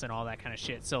doing this and all that kind of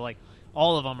shit. So like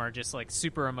all of them are just like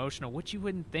super emotional, which you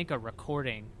wouldn't think a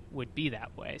recording would be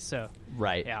that way. So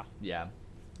right, yeah,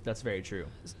 that's very true.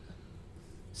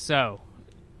 So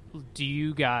do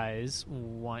you guys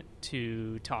want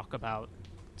to talk about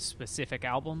specific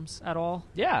albums at all?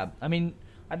 Yeah, I mean,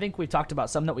 I think we talked about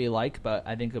some that we like, but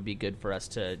I think it would be good for us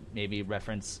to maybe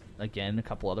reference, again, a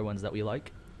couple other ones that we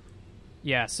like.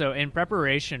 Yeah, so in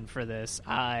preparation for this,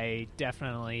 I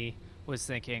definitely was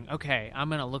thinking, okay, I'm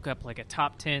going to look up like a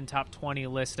top 10, top 20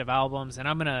 list of albums, and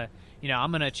I'm going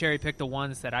to cherry pick the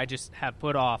ones that I just have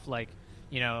put off, like,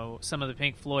 you know, some of the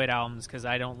Pink Floyd albums because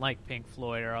I don't like Pink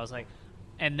Floyd, or I was like,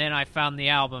 and then I found the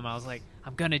album, I was like,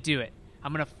 I'm going to do it.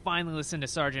 I'm going to finally listen to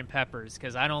Sgt. Pepper's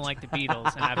because I don't like the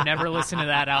Beatles, and I've never listened to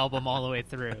that album all the way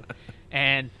through.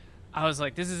 And I was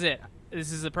like, this is it.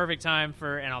 This is the perfect time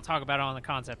for, and I'll talk about it on the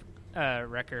concept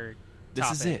record This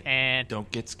topic. is it. And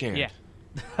don't get scared. Yeah.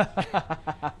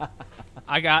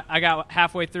 I got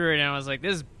halfway through it, and I was like,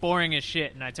 this is boring as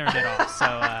shit, and I turned it off. So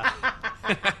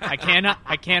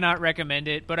I cannot recommend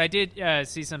it. But I did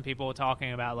see some people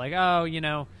talking about like,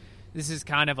 oh, this is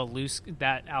kind of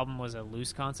that album was a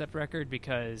loose concept record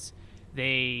because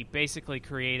they basically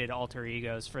created alter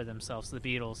egos for themselves, the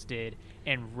Beatles did,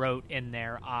 and wrote in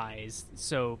their eyes.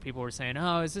 So people were saying,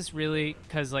 oh, is this really...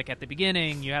 Because, like, at the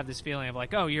beginning, you have this feeling of,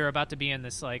 like, oh, you're about to be in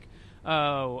this, like, with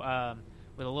a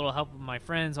little help of my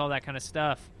friends, all that kind of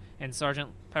stuff, and Sgt.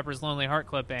 Pepper's Lonely Heart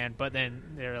Club Band. But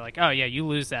then they're like, oh, yeah, you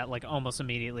lose that, like, almost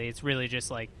immediately. It's really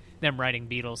just, like, them writing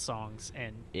Beatles songs.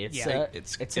 And it's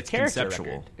it's a character conceptual.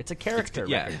 record. It's a character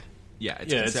record. Yeah,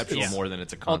 it's conceptual more than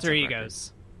it's a concept alter record.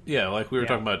 egos. Yeah, like we were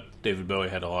talking about, David Bowie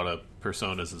had a lot of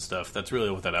personas and stuff. That's really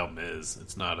what that album is.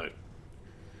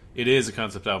 It is a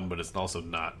concept album, but it's also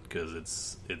not, because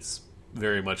it's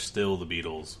very much still the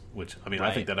Beatles. Which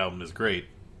I think that album is great,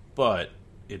 but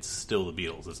it's still the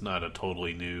Beatles. It's not a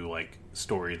totally new like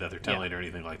story that they're telling or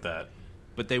anything like that.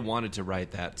 But they wanted to write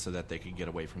that so that they could get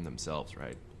away from themselves,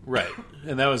 right? Right,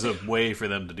 and that was a way for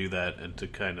them to do that and to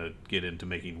kind of get into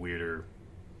making weirder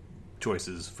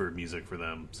choices for music for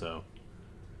them. So.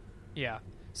 Yeah.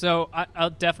 So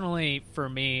I'll definitely, for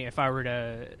me, if I were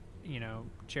to,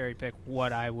 cherry pick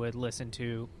what I would listen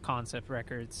to, concept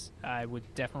records, I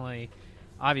would definitely,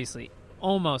 obviously,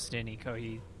 almost any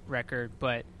Coheed record,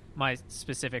 but my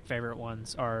specific favorite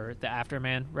ones are the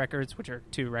Afterman records, which are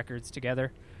 2 records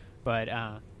together. But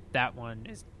that one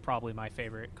is probably my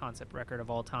favorite concept record of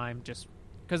all time, just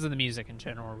because of the music in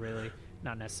general, really.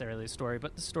 Not necessarily the story,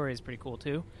 but the story is pretty cool,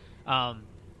 too.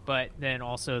 But then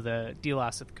also the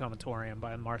D-Last at the Comatorium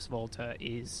by Mars Volta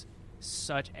is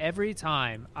such... Every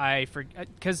time I forget...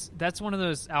 Because that's one of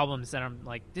those albums that I'm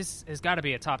like, this has got to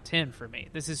be a top 10 for me.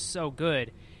 This is so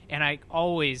good. And I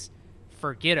always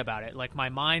forget about it. Like, my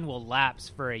mind will lapse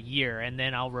for a year, and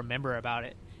then I'll remember about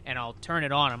it. And I'll turn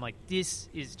it on. I'm like, this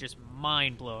is just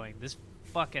mind-blowing. This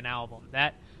fucking album.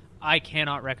 I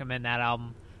cannot recommend that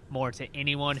album more to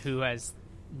anyone who has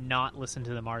not listened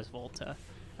to the Mars Volta.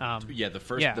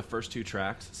 The first 2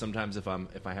 tracks. Sometimes if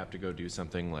I have to go do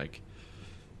something like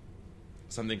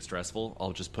something stressful,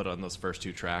 I'll just put on those first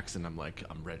 2 tracks, and I'm like,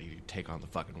 I'm ready to take on the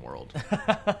fucking world.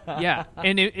 Yeah,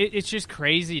 and it's just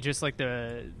crazy, just like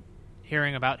the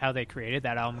hearing about how they created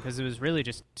that album, because it was really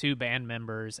just 2 band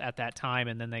members at that time,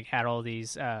 and then they had all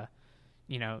these,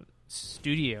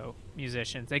 studio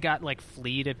musicians. They got like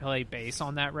Flea to play bass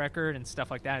on that record and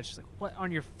stuff like that. It's just like, what,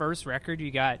 on your first record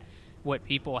you got what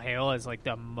people hail as like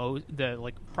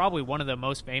probably one of the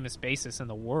most famous bassists in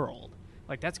the world.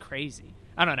 Like, that's crazy.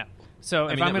 I don't know. So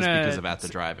if I'm that gonna was because of At the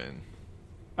Drive-In.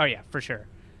 Oh yeah, for sure.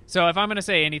 So if I'm gonna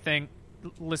say anything,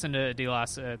 listen to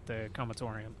D-Last at the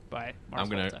Comatorium by Mars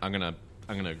Volta. I'm gonna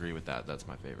agree with that. That's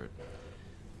my favorite.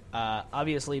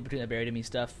 Obviously, Between the Buried and Me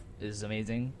stuff is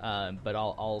amazing, but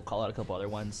I'll call out a couple other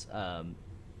ones.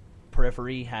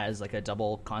 Periphery has like a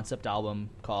double concept album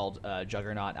called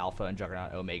Juggernaut Alpha and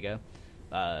Juggernaut Omega.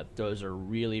 Those are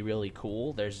really, really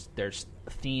cool. There's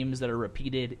themes that are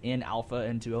repeated in Alpha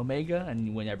and to Omega,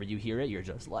 and whenever you hear it, you're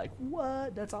just like,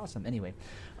 what? That's awesome. Anyway,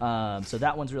 so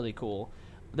that one's really cool.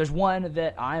 There's one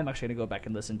that I'm actually going to go back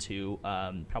and listen to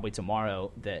probably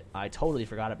tomorrow that I totally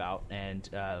forgot about, and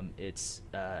it's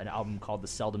an album called The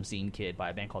Seldom Seen Kid by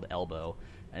a band called Elbow,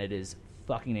 and it is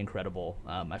fucking incredible.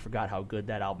 I forgot how good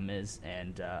that album is,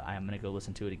 and I'm going to go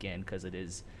listen to it again because it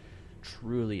is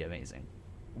truly amazing.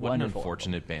 What Wonderful an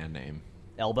unfortunate band name.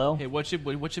 Elbow? Hey, what should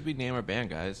we name our band,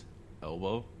 guys?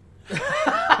 Elbow?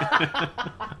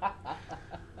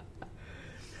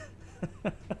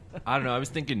 I don't know. I was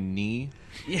thinking knee.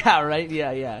 Yeah, right?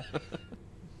 Yeah.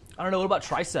 I don't know. What about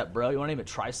Tricep, bro? You want to name it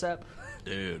Tricep?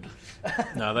 Dude.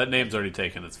 No, that name's already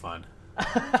taken. It's fine.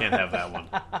 Can't have that one.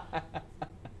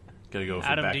 Gotta go for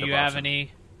Adam, backup do you have option.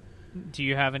 any? Do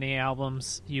you have any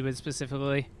albums you would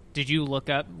specifically? Did you look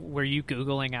up? Were you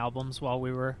Googling albums while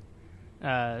we were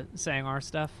saying our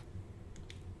stuff?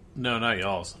 No, not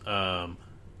y'all's.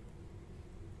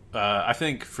 I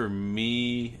think for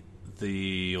me,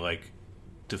 the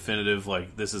definitive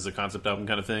this is a concept album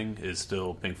kind of thing is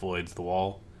still Pink Floyd's The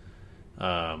Wall.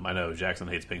 I know Jackson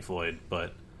hates Pink Floyd,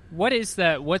 but what is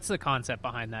that? What's the concept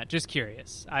behind that? Just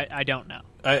curious. I don't know.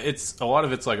 It's a lot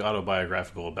of it's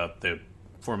autobiographical about the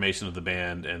formation of the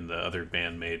band and the other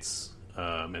bandmates,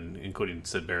 and including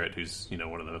Syd Barrett, who's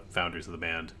one of the founders of the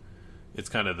band. It's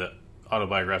kind of the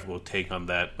autobiographical take on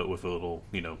that, but with a little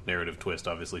narrative twist,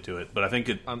 obviously, to it. But I think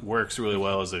it works really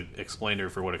well as an explainer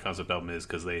for what a concept album is,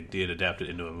 because they did adapt it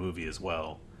into a movie as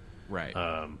well, Right.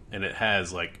 and it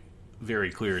has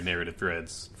very clear narrative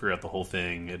threads throughout the whole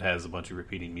thing. It has a bunch of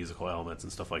repeating musical elements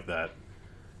and stuff like that.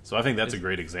 So I think that's a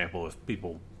great example if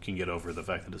people can get over the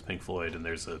fact that it's Pink Floyd and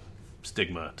there's a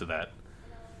stigma to that.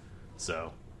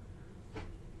 So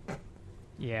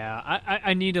Yeah,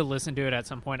 I need to listen to it at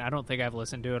some point. I don't think I've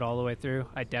listened to it all the way through.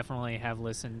 I definitely have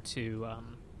listened to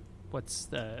what's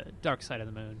the Dark Side of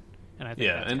the Moon, and I think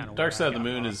yeah, that's and kinda Dark where Side I of the got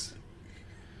Moon lost.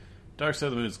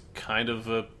 is kind of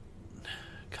a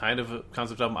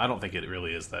concept album. I don't think it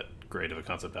really is that great of a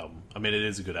concept album. I mean, it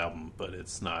is a good album, but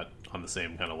it's not on the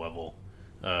same kind of level.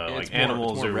 Like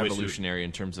Animals it's more or Wish You- revolutionary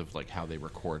in terms of like how they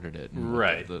recorded it, and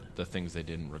Right. the things they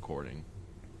did in recording.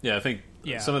 Yeah, I think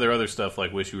Yeah. some of their other stuff,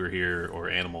 like Wish You Were Here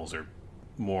or Animals, are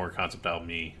more concept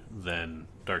album-y than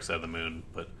Dark Side of the Moon.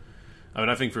 But I mean,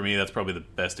 I think for me, that's probably the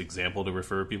best example to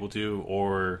refer people to,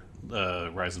 or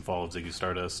Rise and Fall of Ziggy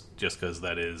Stardust, just because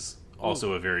that is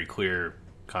also a very clear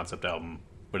concept album.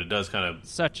 But it does kind of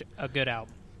Such a good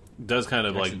album.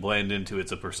 like blend into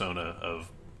it's a persona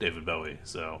of David Bowie.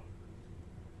 So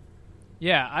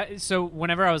Yeah, so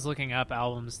whenever I was looking up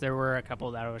albums, there were a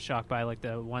couple that I was shocked by, like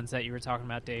the ones that you were talking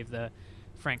about, Dave, the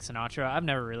Frank Sinatra. I've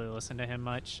never really listened to him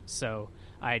much, so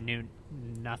I knew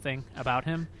nothing about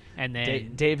him. And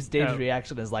then Dave's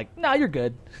reaction is like, "No, you're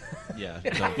good." Yeah,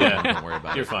 yeah, don't worry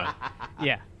about you're it. fine.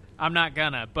 Yeah, I'm not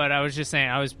gonna. But I was just saying,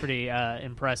 I was pretty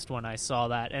impressed when I saw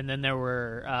that. And then there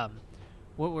were,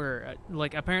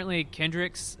 like apparently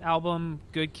Kendrick's album,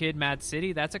 Good Kid, Mad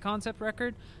City. That's a concept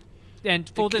record. And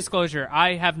full disclosure,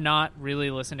 I have not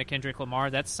really listened to Kendrick Lamar.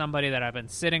 That's somebody that I've been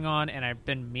sitting on and I've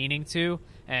been meaning to,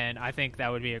 and I think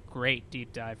that would be a great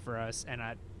deep dive for us.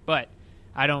 But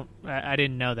I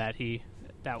didn't know that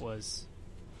that was.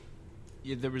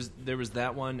 Yeah, there was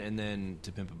that one, and then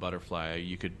To Pimp a Butterfly.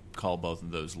 You could call both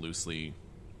of those loosely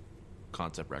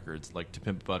concept records. Like To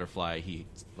Pimp a Butterfly, he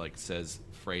like says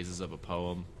phrases of a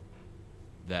poem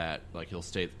that like he'll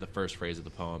state the first phrase of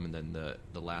the poem, and then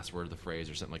the last word of the phrase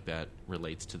or something like that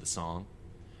relates to the song.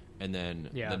 And then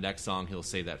the next song he'll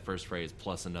say that first phrase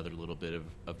plus another little bit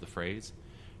of the phrase,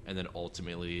 and then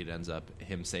ultimately it ends up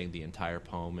him saying the entire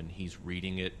poem, and he's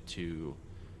reading it to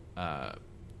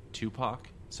Tupac.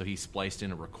 So he spliced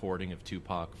in a recording of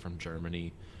Tupac from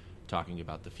Germany talking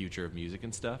about the future of music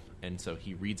and stuff. And so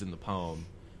he reads in the poem,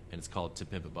 and it's called To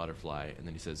Pimp a Butterfly. And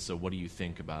then he says, so what do you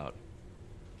think about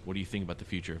the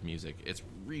future of music? It's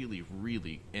really,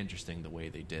 really interesting the way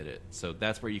they did it. So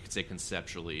that's where you could say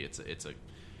conceptually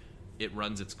it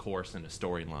runs its course in a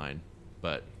storyline,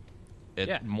 but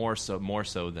more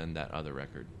so than that other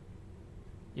record.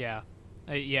 Yeah.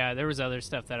 There was other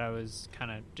stuff that I was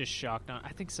kind of just shocked on.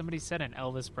 I think somebody said an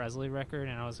Elvis Presley record,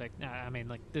 and I was like, nah, I mean,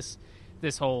 like this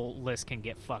whole list can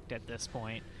get fucked at this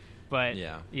point. But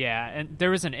yeah, and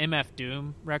there was an MF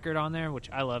Doom record on there, which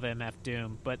I love MF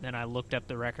Doom, but then I looked up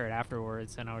the record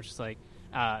afterwards, and I was just like,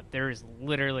 there is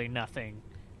literally nothing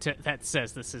that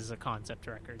says this is a concept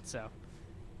record. So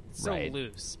it's so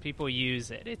loose. People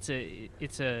use it. It's a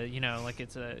it's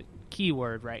a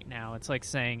keyword right now. It's like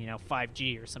saying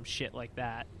 5G or some shit like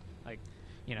that. Like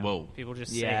whoa. People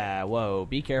just say Yeah, whoa.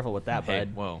 Be careful with that,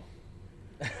 bud. Whoa.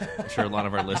 I'm sure a lot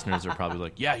of our listeners are probably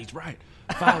like, yeah, he's right.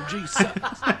 5G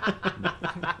sucks.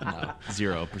 No,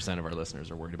 0% of our listeners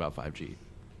are worried about 5G.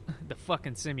 the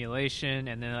fucking simulation,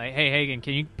 and then like, hey Hagen,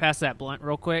 can you pass that blunt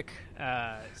real quick?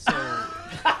 So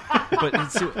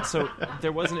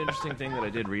there was an interesting thing that I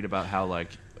did read about how like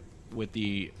with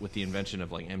the invention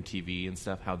of like MTV and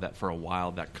stuff, how that for a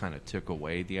while that kind of took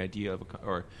away the idea of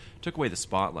took away the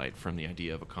spotlight from the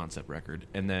idea of a concept record,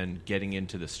 and then getting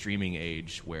into the streaming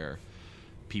age where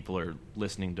people are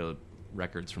listening to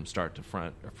records from start to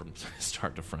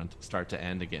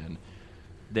end again.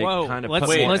 They Whoa, kind of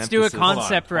let's do a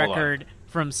concept Hold on. record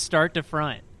from start to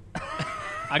front.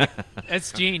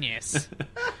 That's genius.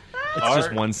 It's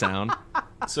just one sound.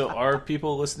 So are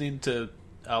people listening to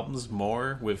albums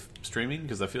more with streaming?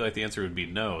 Because I feel like the answer would be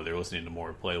no. They're listening to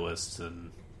more playlists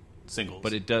and singles.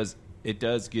 But it does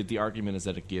give, the argument is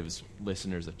that it gives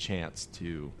listeners a chance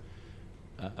to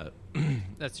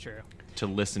That's true. to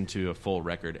listen to a full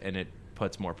record, and it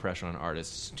puts more pressure on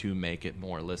artists to make it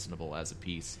more listenable as a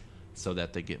piece so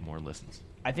that they get more listens.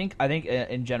 I think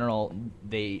in general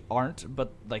they aren't,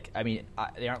 but like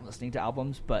they aren't listening to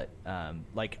albums, but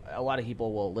like a lot of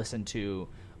people will listen to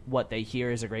what they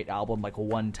hear is a great album like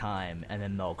one time, and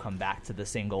then they'll come back to the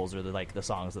singles or the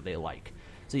songs that they like.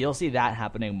 So you'll see that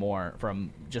happening more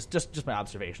from just my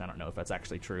observation. I don't know if that's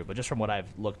actually true, but just from what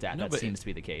I've looked at, that seems to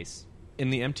be the case. In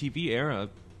the MTV era,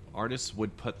 artists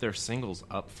would put their singles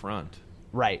up front,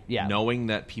 right? Yeah, knowing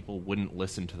that people wouldn't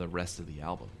listen to the rest of the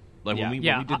album. Like when we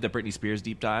did the Britney Spears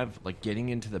deep dive, like getting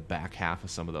into the back half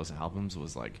of some of those albums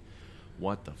was like,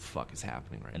 what the fuck is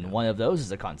happening right now? And one of those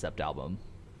is a concept album.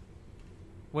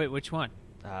 Wait, which one?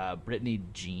 Britney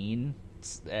Jean.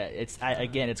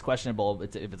 Again, it's questionable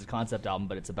if it's a concept album,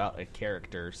 but it's about a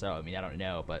character. So I mean, I don't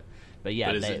know, but yeah.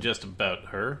 But is it just about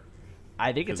her?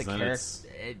 I think it's a 'Cause then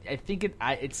character. I think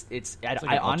it's It's like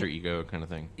an alter ego kind of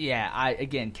thing. Yeah,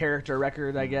 again, character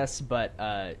record, I guess, but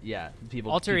yeah,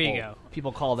 Alter ego.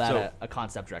 People call that So- a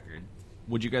concept record.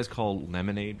 Would you guys call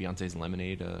Lemonade, Beyonce's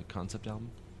Lemonade, a concept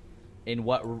album? In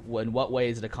what way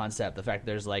is it a concept? The fact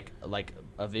there's like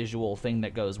a visual thing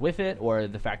that goes with it, or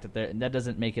the fact that that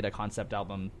doesn't make it a concept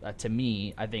album to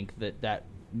me. I think that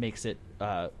makes it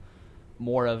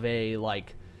more of a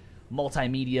like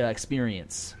multimedia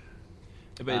experience.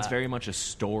 But it's very much a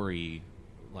story.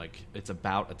 Like, it's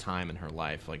about a time in her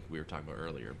life, like we were talking about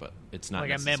earlier, but it's not Like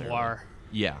a necessarily- memoir.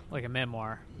 Yeah. Like a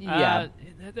memoir. Yeah.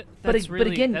 That's But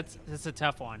really, again- that's a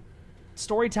tough one.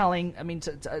 Storytelling, I mean,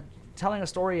 telling a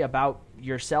story about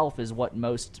yourself is what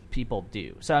most people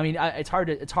do. So I mean, it's hard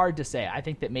to say. I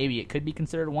think that maybe it could be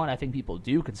considered one. I think people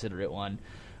do consider it one,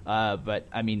 but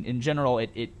I mean, in general,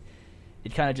 it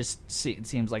kind of just it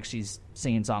seems like she's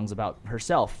singing songs about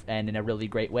herself and in a really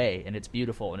great way, and it's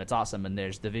beautiful and it's awesome, and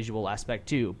there's the visual aspect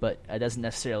too. But it doesn't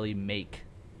necessarily make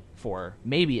for.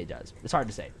 Maybe it does. It's hard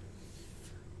to say.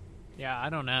 Yeah, I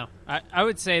don't know. I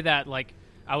would say that, like,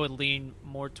 I would lean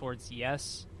more towards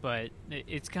yes, but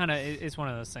it's kind of it's one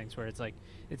of those things where it's like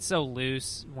it's so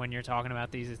loose when you're talking about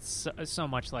these. It's so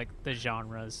much like the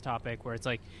genres topic where it's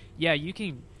like, yeah, you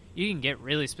can get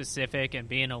really specific and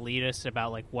be an elitist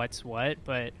about like what's what,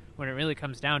 but when it really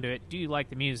comes down to it, do you like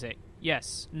the music?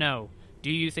 Yes, no. Do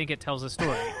you think it tells a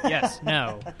story? Yes,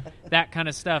 no. That kind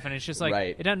of stuff, and it's just like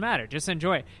Right. It doesn't matter. Just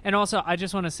enjoy it. And also, I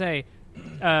just want to say,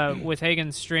 with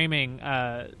Hagen's streaming,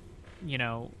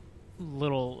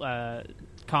 little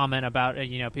comment about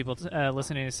people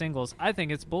listening to singles. I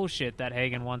think it's bullshit that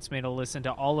Hagen wants me to listen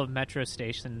to all of Metro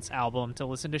Station's album to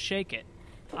listen to Shake It.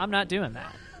 I'm not doing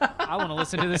that. I want to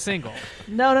listen to the single.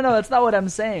 No, that's not what I'm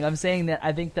saying. I'm saying that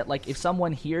I think that like if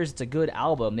someone hears it's a good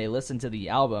album, they listen to the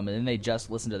album and then they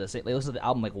just listen to they listen to the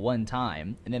album like one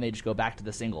time and then they just go back to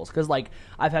the singles. Because like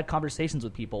I've had conversations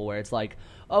with people where it's like,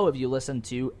 oh, have you listened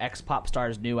to X pop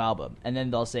star's new album? And then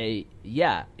they'll say,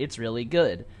 yeah, it's really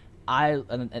good. I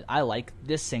like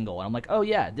this single, and I'm like, oh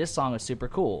yeah, this song is super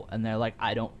cool. And they're like,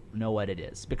 I don't know what it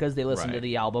is because they listened to Right.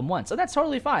 the album once, so that's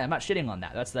totally fine. I'm not shitting on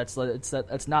that.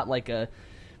 That's not like a.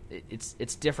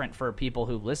 It's different for people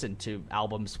who listen to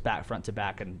albums front to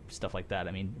back and stuff like that.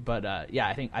 I mean, but yeah,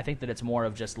 I think that it's more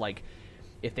of just like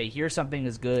if they hear something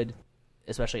is good,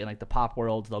 especially in like the pop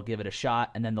world, they'll give it a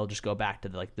shot, and then they'll just go back to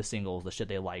the singles, the shit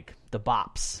they like, the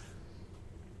bops.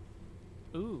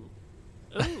 Ooh.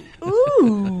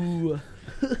 Ooh.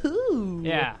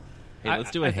 Yeah. Hey,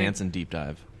 let's do a Hanson deep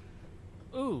dive.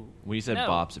 Ooh. When you said no.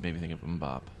 bops, it made me think of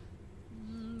Mbop.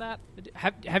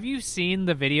 Have you seen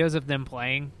the videos of them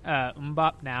playing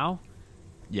Mbop now?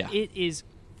 Yeah. It is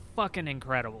fucking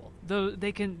incredible.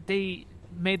 They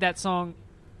made that song.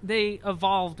 They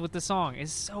evolved with the song.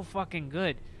 It's so fucking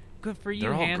good. Good for you,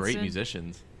 They're all Hanson. great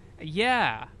musicians.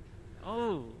 Yeah.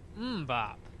 Oh,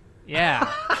 Mbop.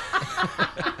 Yeah.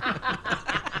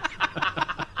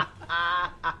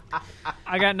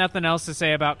 I got nothing else to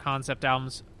say about concept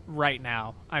albums right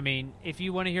now. I mean, if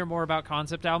you want to hear more about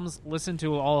concept albums, listen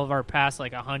to all of our past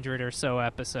 100 or so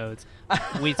episodes.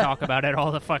 We talk about it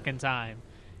all the fucking time.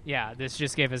 Yeah, this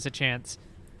just gave us a chance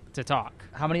to talk.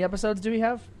 How many episodes do we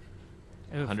have?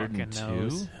 Who fucking 102?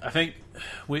 knows? I think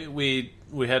we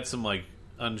had some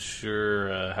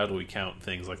unsure how do we count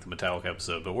things like the Metallica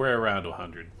episode, but we're around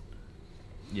 100.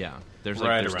 Yeah. There's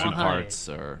Right there's around two 100. parts,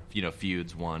 or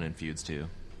feuds 1 and feuds 2.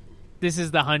 This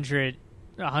is the 100th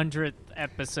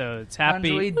episodes.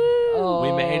 Happy. We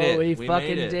made it. We We fucking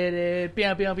made it. did it.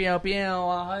 Pew, pew, pew, pew.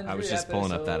 100 I was just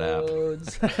pulling up that app.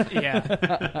 episodes.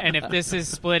 Yeah. And if this is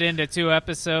split into 2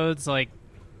 episodes,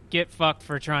 get fucked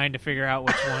for trying to figure out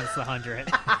which one's the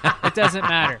 100th. It doesn't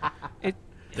matter. They're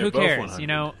Who both cares?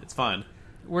 100. It's fine.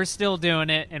 We're still doing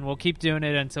it, and we'll keep doing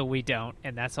it until we don't,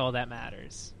 and that's all that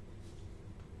matters.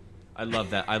 I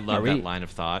love that. I love that line of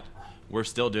thought. We're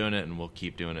still doing it, and we'll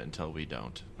keep doing it until we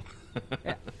don't.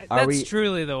 That's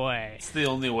truly the way. It's the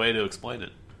only way to explain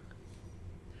it.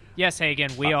 Yes,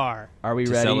 Hagen, we are. Are we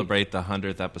to ready? celebrate the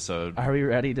 100th episode. Are we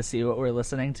ready to see what we're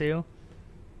listening to?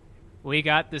 We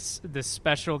got this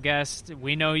special guest.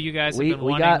 We know you guys have been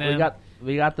wanting them.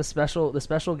 We got the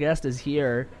special guest is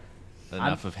here.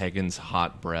 Enough of Hagen's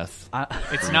hot breath.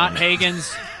 It's not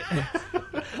Hagen's.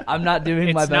 I'm not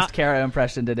doing my It's best not- Kara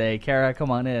impression today. Kara,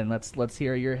 come on in. Let's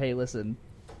hear your hey listen.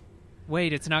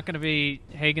 Wait, it's not going to be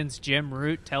Hagen's Jim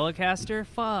Root Telecaster?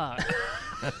 Fuck.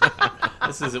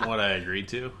 This isn't what I agreed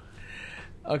to.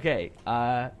 Okay,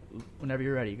 whenever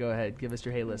you're ready, go ahead. Give us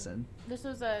your hey listen. This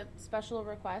was a special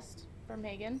request from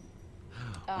Hagen.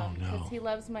 Oh, no. Because he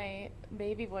loves my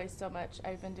baby voice so much,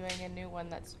 I've been doing a new one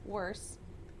that's worse.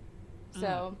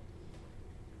 So,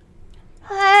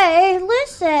 hey,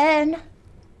 listen.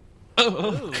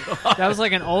 That was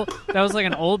like an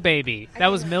old baby. That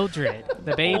was Mildred,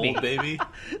 the baby. Old baby.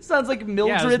 Sounds like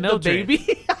Mildred, Yeah, it was Mildred. the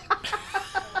baby.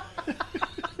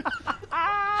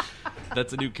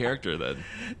 That's a new character then.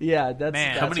 Yeah, that's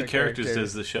Man. that's How many our characters character.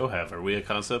 does the show have? Are we a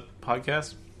concept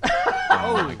podcast?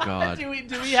 Oh my god. Do we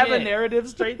have a Shit. narrative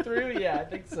straight through? Yeah, I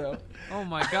think so. Oh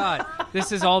my god, this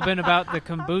has all been about the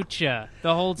kombucha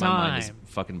the whole My mind is time.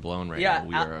 fucking blown right Yeah, now.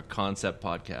 We are a concept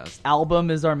podcast.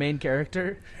 Album is our main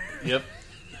character. Yep.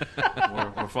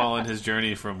 we're following his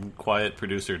journey from quiet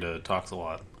producer to talks a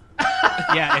lot.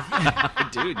 Yeah,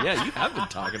 Dude, yeah, you have been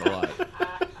talking a lot.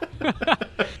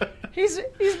 He's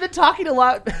been talking a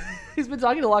lot. He's been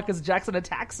talking a lot because Jackson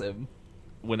attacks him.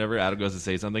 Whenever Adam goes to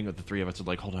say something, the three of us are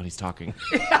like, hold on, he's talking.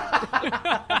 we need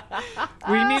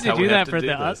That's to how we do have that to for do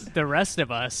this. the rest of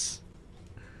us.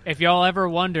 If y'all ever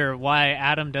wonder why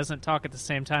Adam doesn't talk at the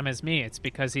same time as me, it's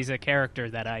because he's a character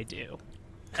that I do.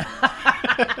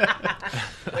 I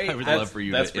would love for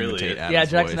you that's to really imitate it. Adam's Yeah,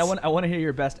 Jackson, voice. I want to hear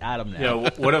your best Adam now. Yeah.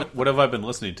 What have I been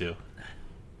listening to?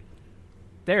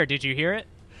 There, did you hear it?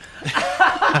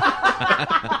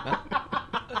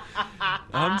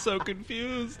 I'm so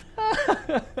confused.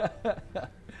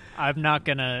 I'm not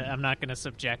gonna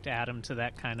subject Adam to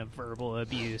that kind of verbal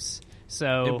abuse.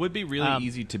 So It would be really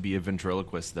easy to be a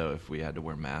ventriloquist, though, if we had to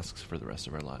wear masks for the rest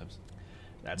of our lives.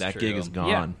 That's That true. gig is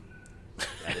gone.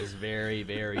 That is very,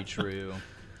 very true.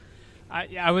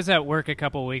 I was at work a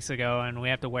couple weeks ago, and we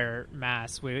have to wear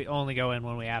masks. We only go in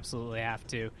when we absolutely have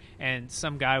to. And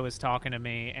some guy was talking to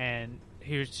me, and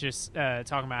he was just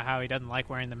talking about how he doesn't like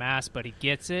wearing the mask, but he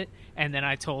gets it. And then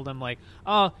I told him, like,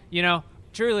 oh,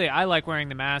 truly, I like wearing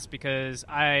the mask because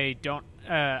I don't.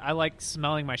 I like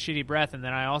smelling my shitty breath, and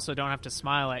then I also don't have to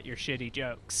smile at your shitty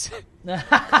jokes.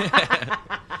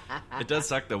 It does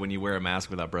suck, though, when you wear a mask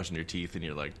without brushing your teeth and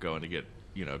you're, like, going to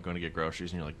get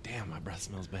groceries, and you're like, damn, my breath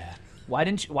smells bad. Why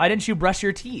didn't you brush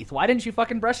your teeth? Why didn't you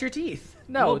fucking brush your teeth?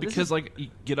 No, Well, this because, is- like, you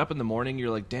get up in the morning, you're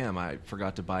like, damn, I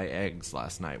forgot to buy eggs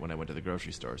last night when I went to the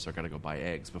grocery store, so I gotta go buy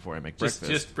eggs before I make breakfast.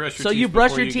 Just brush your so teeth. you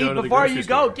brush before your teeth go to the before grocery you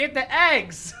go store. get the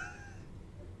eggs.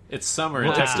 It's summer Well,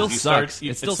 in it Texas. still You sucks. Start,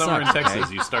 It still it's summer sucks, in Texas.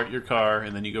 okay? You start your car,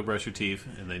 and then you go brush your teeth,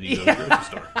 and then you go to the grocery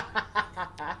store.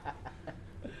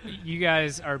 You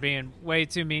guys are being way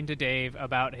too mean to Dave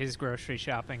about his grocery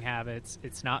shopping habits.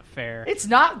 It's not fair. It's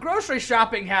not grocery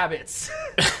shopping habits.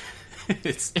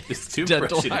 It's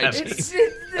Dental toothbrushing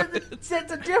hygiene. habits.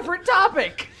 It's a different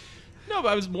topic. No, but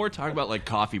I was more talking about, like,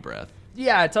 coffee breath.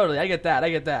 Yeah, totally. I get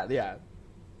that. Yeah.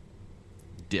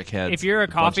 Dickheads. If you're a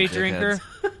bunch coffee of drinker,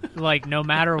 dickheads. like no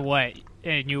matter what,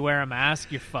 and you wear a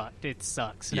mask, you're fucked. It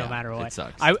sucks no Yeah, matter what. it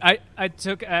sucks.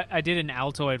 I did an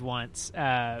Altoid once,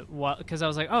 because I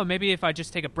was like, oh, maybe if I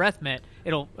just take a breath mint,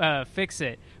 it'll fix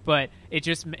it. But it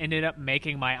just ended up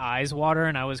making my eyes water,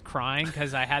 and I was crying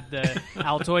because I had the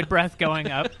Altoid breath going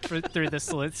up through the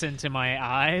slits into my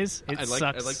eyes. It I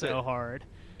sucks like so that. hard.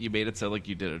 You made it sound like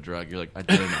you did a drug. You're like, I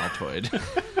did an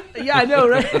Altoid. Yeah, I know,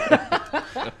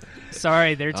 right?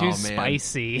 Sorry, they're too Oh, man.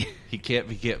 spicy.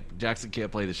 Jackson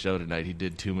can't play the show tonight. He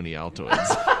did too many Altoids.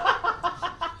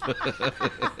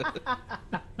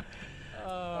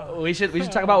 We should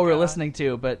talk about what we were listening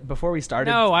to, but before we started,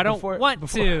 No, I don't want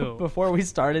to. Before we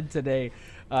started today,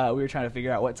 we were trying to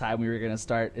figure out what time we were going to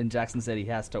start, and Jackson said he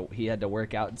had to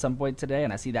work out at some point today,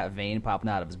 and I see that vein popping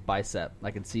out of his bicep. I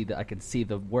can see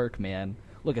the work, man.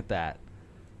 Look at that.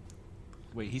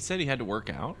 Wait, he said he had to work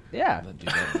out? Yeah. Dude,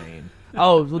 that vein.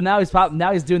 Oh, well, now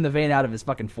he's doing the vein out of his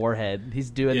fucking forehead. He's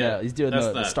doing that's the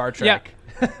not- Star Trek.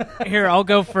 Here, I'll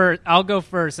go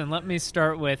first, and let me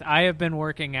start with, I have been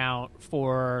working out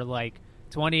for like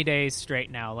 20 days straight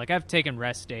now. Like, I've taken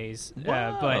rest days,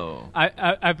 Whoa.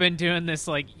 but I've been doing this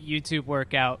like YouTube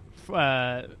workout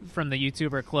from the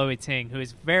YouTuber Chloe Ting, who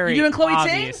is very You doing Chloe Ting?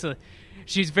 obviously,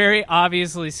 she's very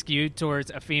obviously skewed towards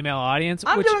a female audience.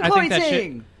 I'm which doing I Chloe think that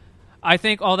Ting. I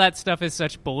think all that stuff is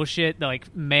such bullshit,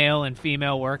 like male and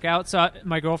female workouts. So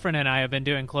my girlfriend and I have been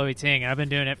doing Chloe Ting, and I've been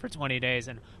doing it for 20 days,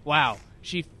 and wow,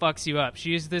 she fucks you up.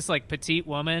 She's this like petite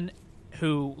woman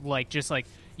who like just like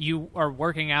you are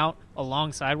working out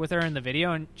alongside with her in the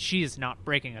video, and she is not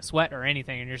breaking a sweat or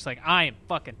anything, and you're just like, I am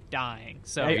fucking dying.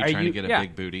 So Are you trying you- to get a yeah.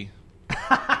 big booty?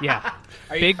 yeah,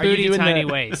 Are you- big are you booty, doing tiny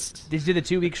the- waist. Did you do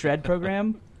the 2-week shred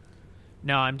program?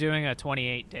 No, I'm doing a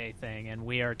 28-day thing, and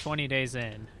we are 20 days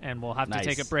in, and we'll have Nice. to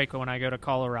take a break when I go to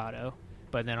Colorado,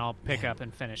 but then I'll pick up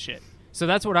and finish it. So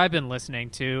that's what I've been listening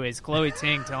to is Chloe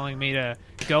Ting telling me to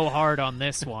go hard on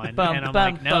this one, Bum, and I'm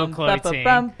bum, like, no, bum, Chloe bum, Ting.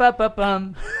 bum, bum, bum,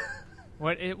 bum.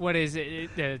 What is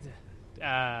it? Da,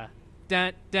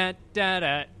 da, da,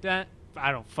 da, da.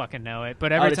 I don't fucking know it,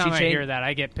 but every did she time I change- hear that,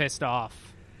 I get pissed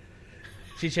off.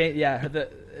 She changed. Yeah,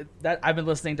 that I've been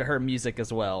listening to her music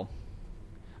as well.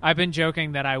 I've been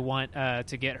joking that I want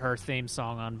to get her theme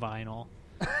song on vinyl,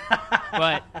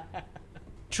 but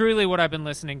truly, what I've been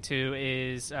listening to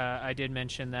is I did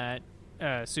mention that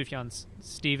Sufjan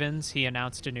Stevens, he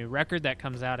announced a new record that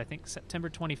comes out, I think, September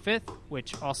 25th,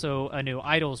 which also a new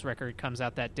Idols record comes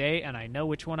out that day, and I know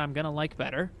which one I'm going to like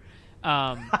better.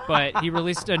 But he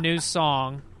released a new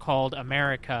song called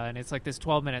America, and it's like this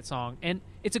 12-minute song. And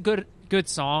it's a good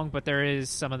song, but there is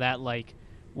some of that, like,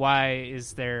 why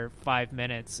is there 5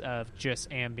 minutes of just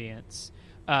ambience?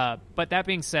 But that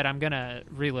being said, I'm going to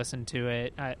re-listen to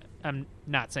it. I'm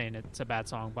not saying it's a bad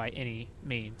song by any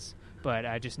means, but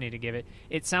I just need to give it.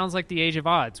 It sounds like The Age of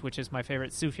Odds, which is my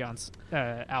favorite Sufjan's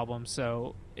album,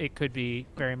 so it could be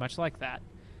very much like that.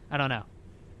 I don't know.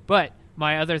 But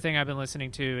my other thing I've been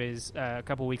listening to is a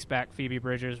couple weeks back, Phoebe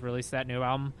Bridgers released that new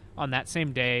album. On that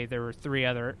same day, there's 3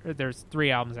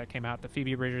 albums that came out: the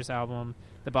Phoebe Bridgers album,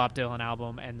 the Bob Dylan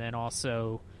album, and then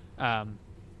also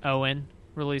Owen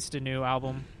released a new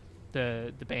album.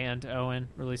 The band Owen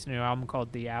released a new album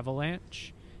called The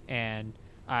Avalanche, and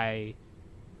I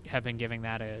have been giving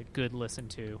that a good listen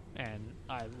to, and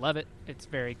I love it. It's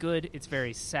very good. It's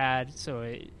very sad,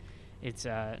 so it's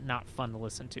not fun to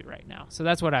listen to right now. So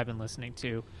that's what I've been listening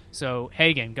to. So,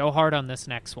 Hagen, go hard on this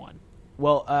next one.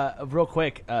 Well, real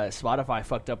quick, Spotify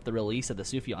fucked up the release of the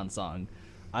Sufjan song.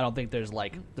 I don't think there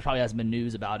probably hasn't been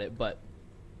news about it, but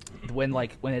when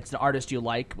it's an artist you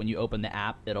like, when you open the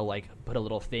app, it'll like put a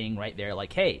little thing right there,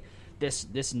 like, hey,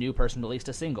 this new person released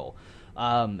a single,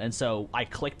 and so I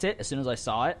clicked it as soon as I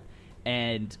saw it,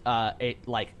 and it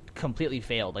like completely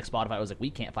failed. Like Spotify was like, we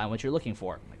can't find what you're looking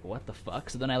for. I'm like, what the fuck?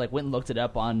 So then I like went and looked it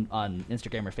up on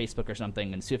Instagram or Facebook or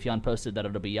something, and Sufjan posted that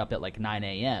it'll be up at like 9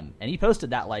 a.m. and he posted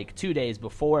that like 2 days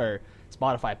before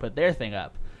Spotify put their thing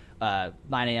up, 9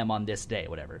 a.m. on this day,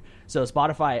 whatever. So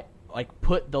Spotify like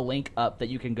put the link up that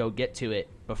you can go get to it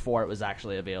before it was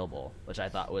actually available, which I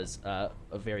thought was a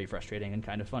very frustrating and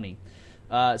kind of funny.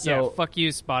 Yeah, fuck you,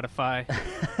 Spotify.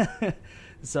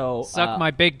 So Suck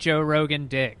my big Joe Rogan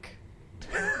dick.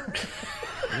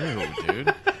 Ew,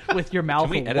 dude. with your mouth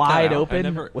Can we edit that wide out?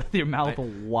 open. With your mouth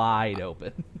wide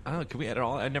open. Oh, can we edit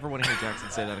all? I never want to hear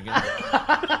Jackson say that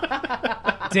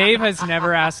again. Dave has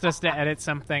never asked us to edit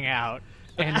something out,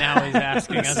 and now he's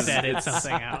asking us to edit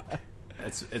something out.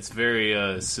 It's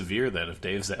very severe then if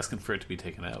Dave's asking for it to be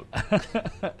taken out.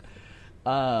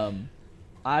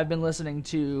 I've been listening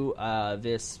to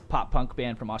this pop punk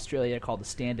band from Australia called the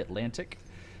Stand Atlantic.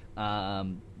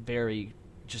 Very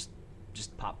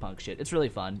just pop punk shit. It's really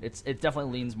fun. It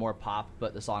definitely leans more pop,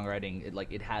 but the songwriting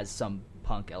it has some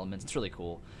punk elements. It's really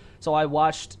cool. So I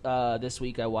watched this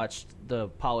week. I watched The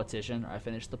Politician. I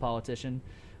finished The Politician,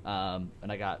 and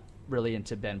I got really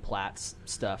into Ben Platt's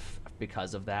stuff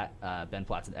because of that. Ben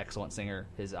Platt's an excellent singer.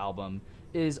 His album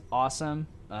is awesome.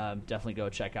 Definitely go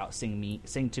check out Sing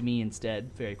to Me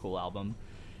Instead. Very cool album.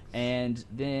 And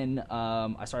then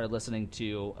I started listening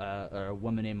to a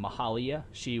woman named Mahalia.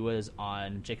 She was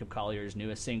on Jacob Collier's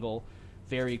newest single.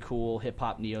 Very cool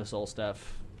hip-hop neo-soul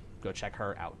stuff. Go check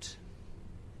her out.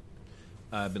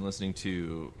 I've been listening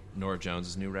to Nora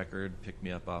Jones' new record, Pick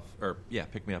Me Up Off the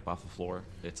Floor.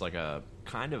 It's like a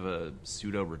kind of a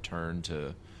pseudo return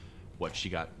to what she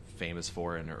got famous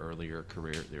for in her earlier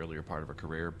career, the earlier part of her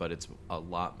career, but it's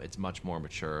much more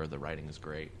mature. The writing is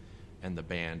great, and the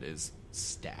band is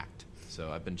stacked.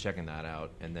 So I've been checking that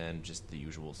out, and then just the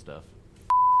usual stuff.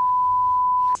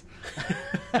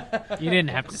 You didn't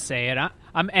have to say it.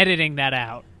 I'm editing that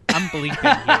out. I'm bleeping you.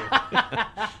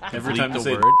 Every Bleep time you the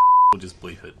say word. we'll just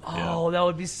bleep it. Oh, that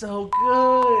would be so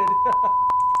good.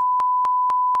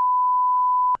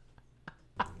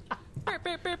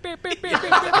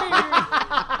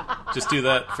 Just do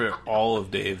that for all of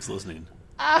Dave's listening.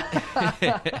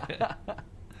 I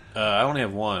only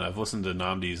have one. I've listened to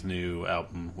Namdi's new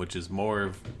album, which is more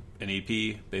of an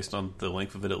EP based on the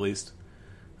length of it, at least.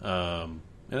 And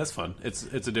that's fun. It's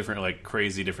a different,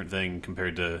 crazy different thing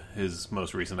compared to his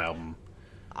most recent album.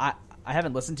 I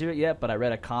haven't listened to it yet, but I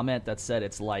read a comment that said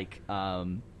it's like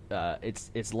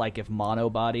it's like if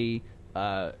Monobody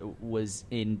was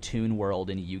in Toon World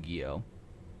in Yu-Gi-Oh.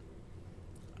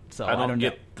 So I don't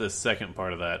get the second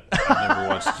part of that. I've never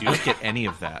watched you. I don't get any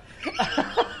of that.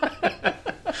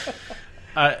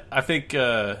 I think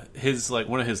his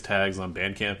one of his tags on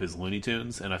Bandcamp is Looney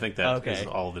Tunes, and I think that is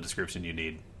all the description you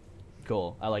need.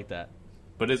 Cool. I like that.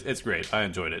 but it's great. I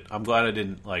enjoyed it. I'm glad I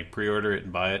didn't like pre-order it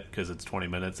and buy it because it's 20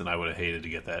 minutes, and I would have hated to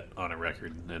get that on a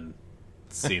record and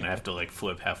seeing I have to like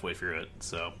flip halfway through it.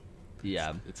 So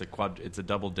Yeah. It's a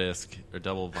double disc or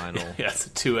double vinyl. yeah, it's a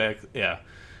 2x. Yeah,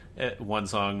 one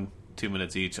song, 2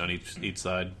 minutes each on each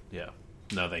side. Yeah,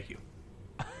 no, thank you.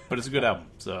 But it's a good album,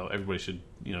 so everybody should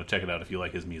check it out if you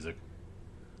like his music.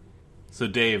 So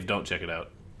Dave, don't check it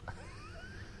out.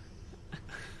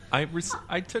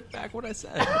 I took back what I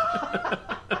said.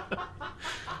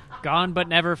 Gone but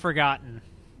never forgotten.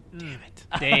 Damn it,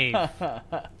 Dave.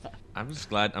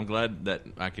 I'm glad that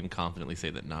I can confidently say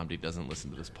that Namdi doesn't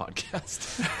listen to this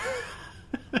podcast.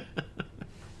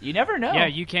 You never know. Yeah,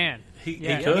 you can. He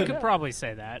You could. could probably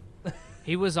say that.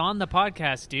 He was on the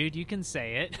podcast, dude. You can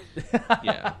say it.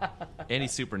 Yeah, and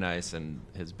he's super nice, and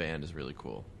his band is really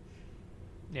cool.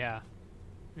 Yeah.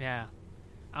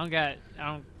 I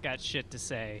don't got shit to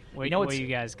say. What you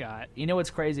guys got? You know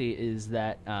what's crazy is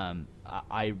that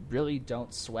I really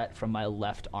don't sweat from my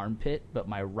left armpit, but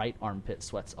my right armpit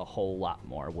sweats a whole lot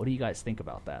more. What do you guys think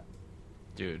about that?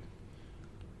 Dude,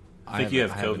 I think you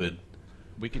have COVID.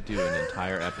 We could do an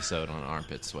entire episode on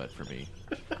armpit sweat for me.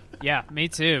 Yeah, me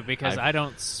too, because I've- I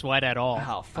don't sweat at all.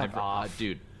 Oh, fuck off.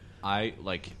 Dude, I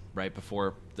right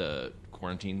before the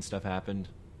quarantine stuff happened,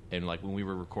 and when we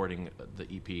were recording the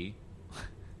EP,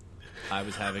 I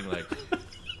was having what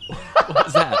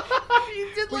was that?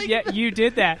 Yeah, you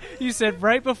did that. You said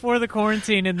right before the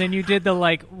quarantine, and then you did the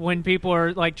when people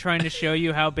are trying to show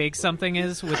you how big something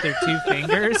is with their 2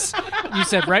 fingers. You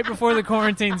said right before the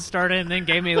quarantine started, and then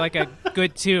gave me a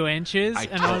good 2 inches,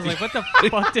 and I was like, "What the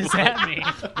fuck does that mean?"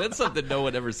 That's something no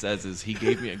one ever says. Is he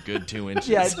gave me a good 2 inches?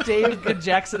 Yeah, Dave Good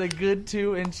Jackson a good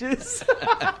 2 inches.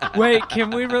 Wait, can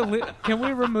we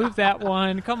remove that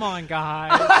one? Come on,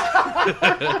 guys.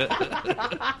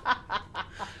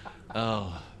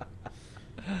 Oh.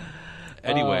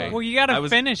 Anyway, Well, you got to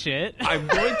finish it. I'm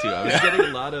going to. I was getting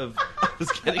a lot of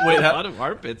lot of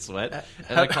armpit sweat,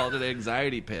 and I called it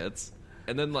anxiety pits.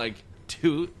 And then,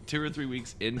 2 or 3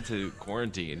 weeks into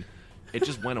quarantine, it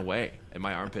just went away, and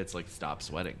my armpits stopped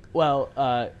sweating.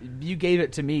 Well, you gave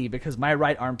it to me because my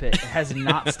right armpit has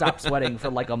not stopped sweating for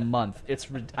a month.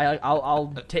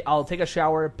 I'll take a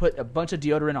shower, put a bunch of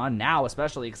deodorant on now,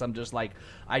 especially because I'm just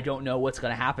I don't know what's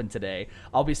going to happen today.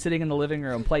 I'll be sitting in the living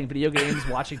room playing video games,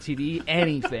 watching TV,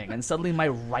 anything, and suddenly my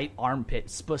right armpit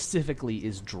specifically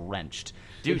is drenched.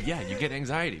 Dude, yeah, you get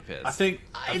anxiety pits. I think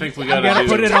we gotta gotta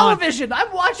put do. it on. Television.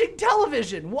 I'm watching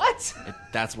television. What?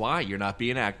 That's why you're not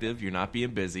being active. You're not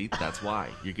being busy. That's why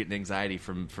you're getting anxiety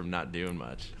from not doing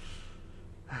much.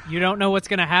 You don't know what's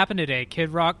going to happen today.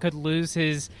 Kid Rock could lose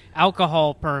his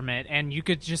alcohol permit, and you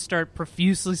could just start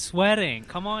profusely sweating.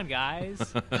 Come on,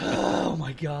 guys. Oh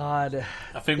my God.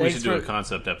 I think we Thanks should do a for-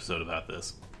 concept episode about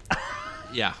this.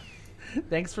 Yeah.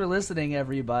 Thanks for listening,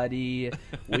 everybody.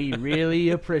 We really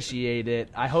appreciate it.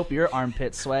 I hope your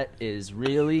armpit sweat is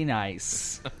really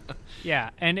nice.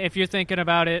 Yeah, and if you're thinking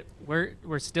about it, we're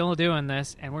still doing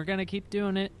this, and we're going to keep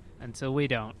doing it until we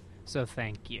don't. So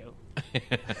thank you.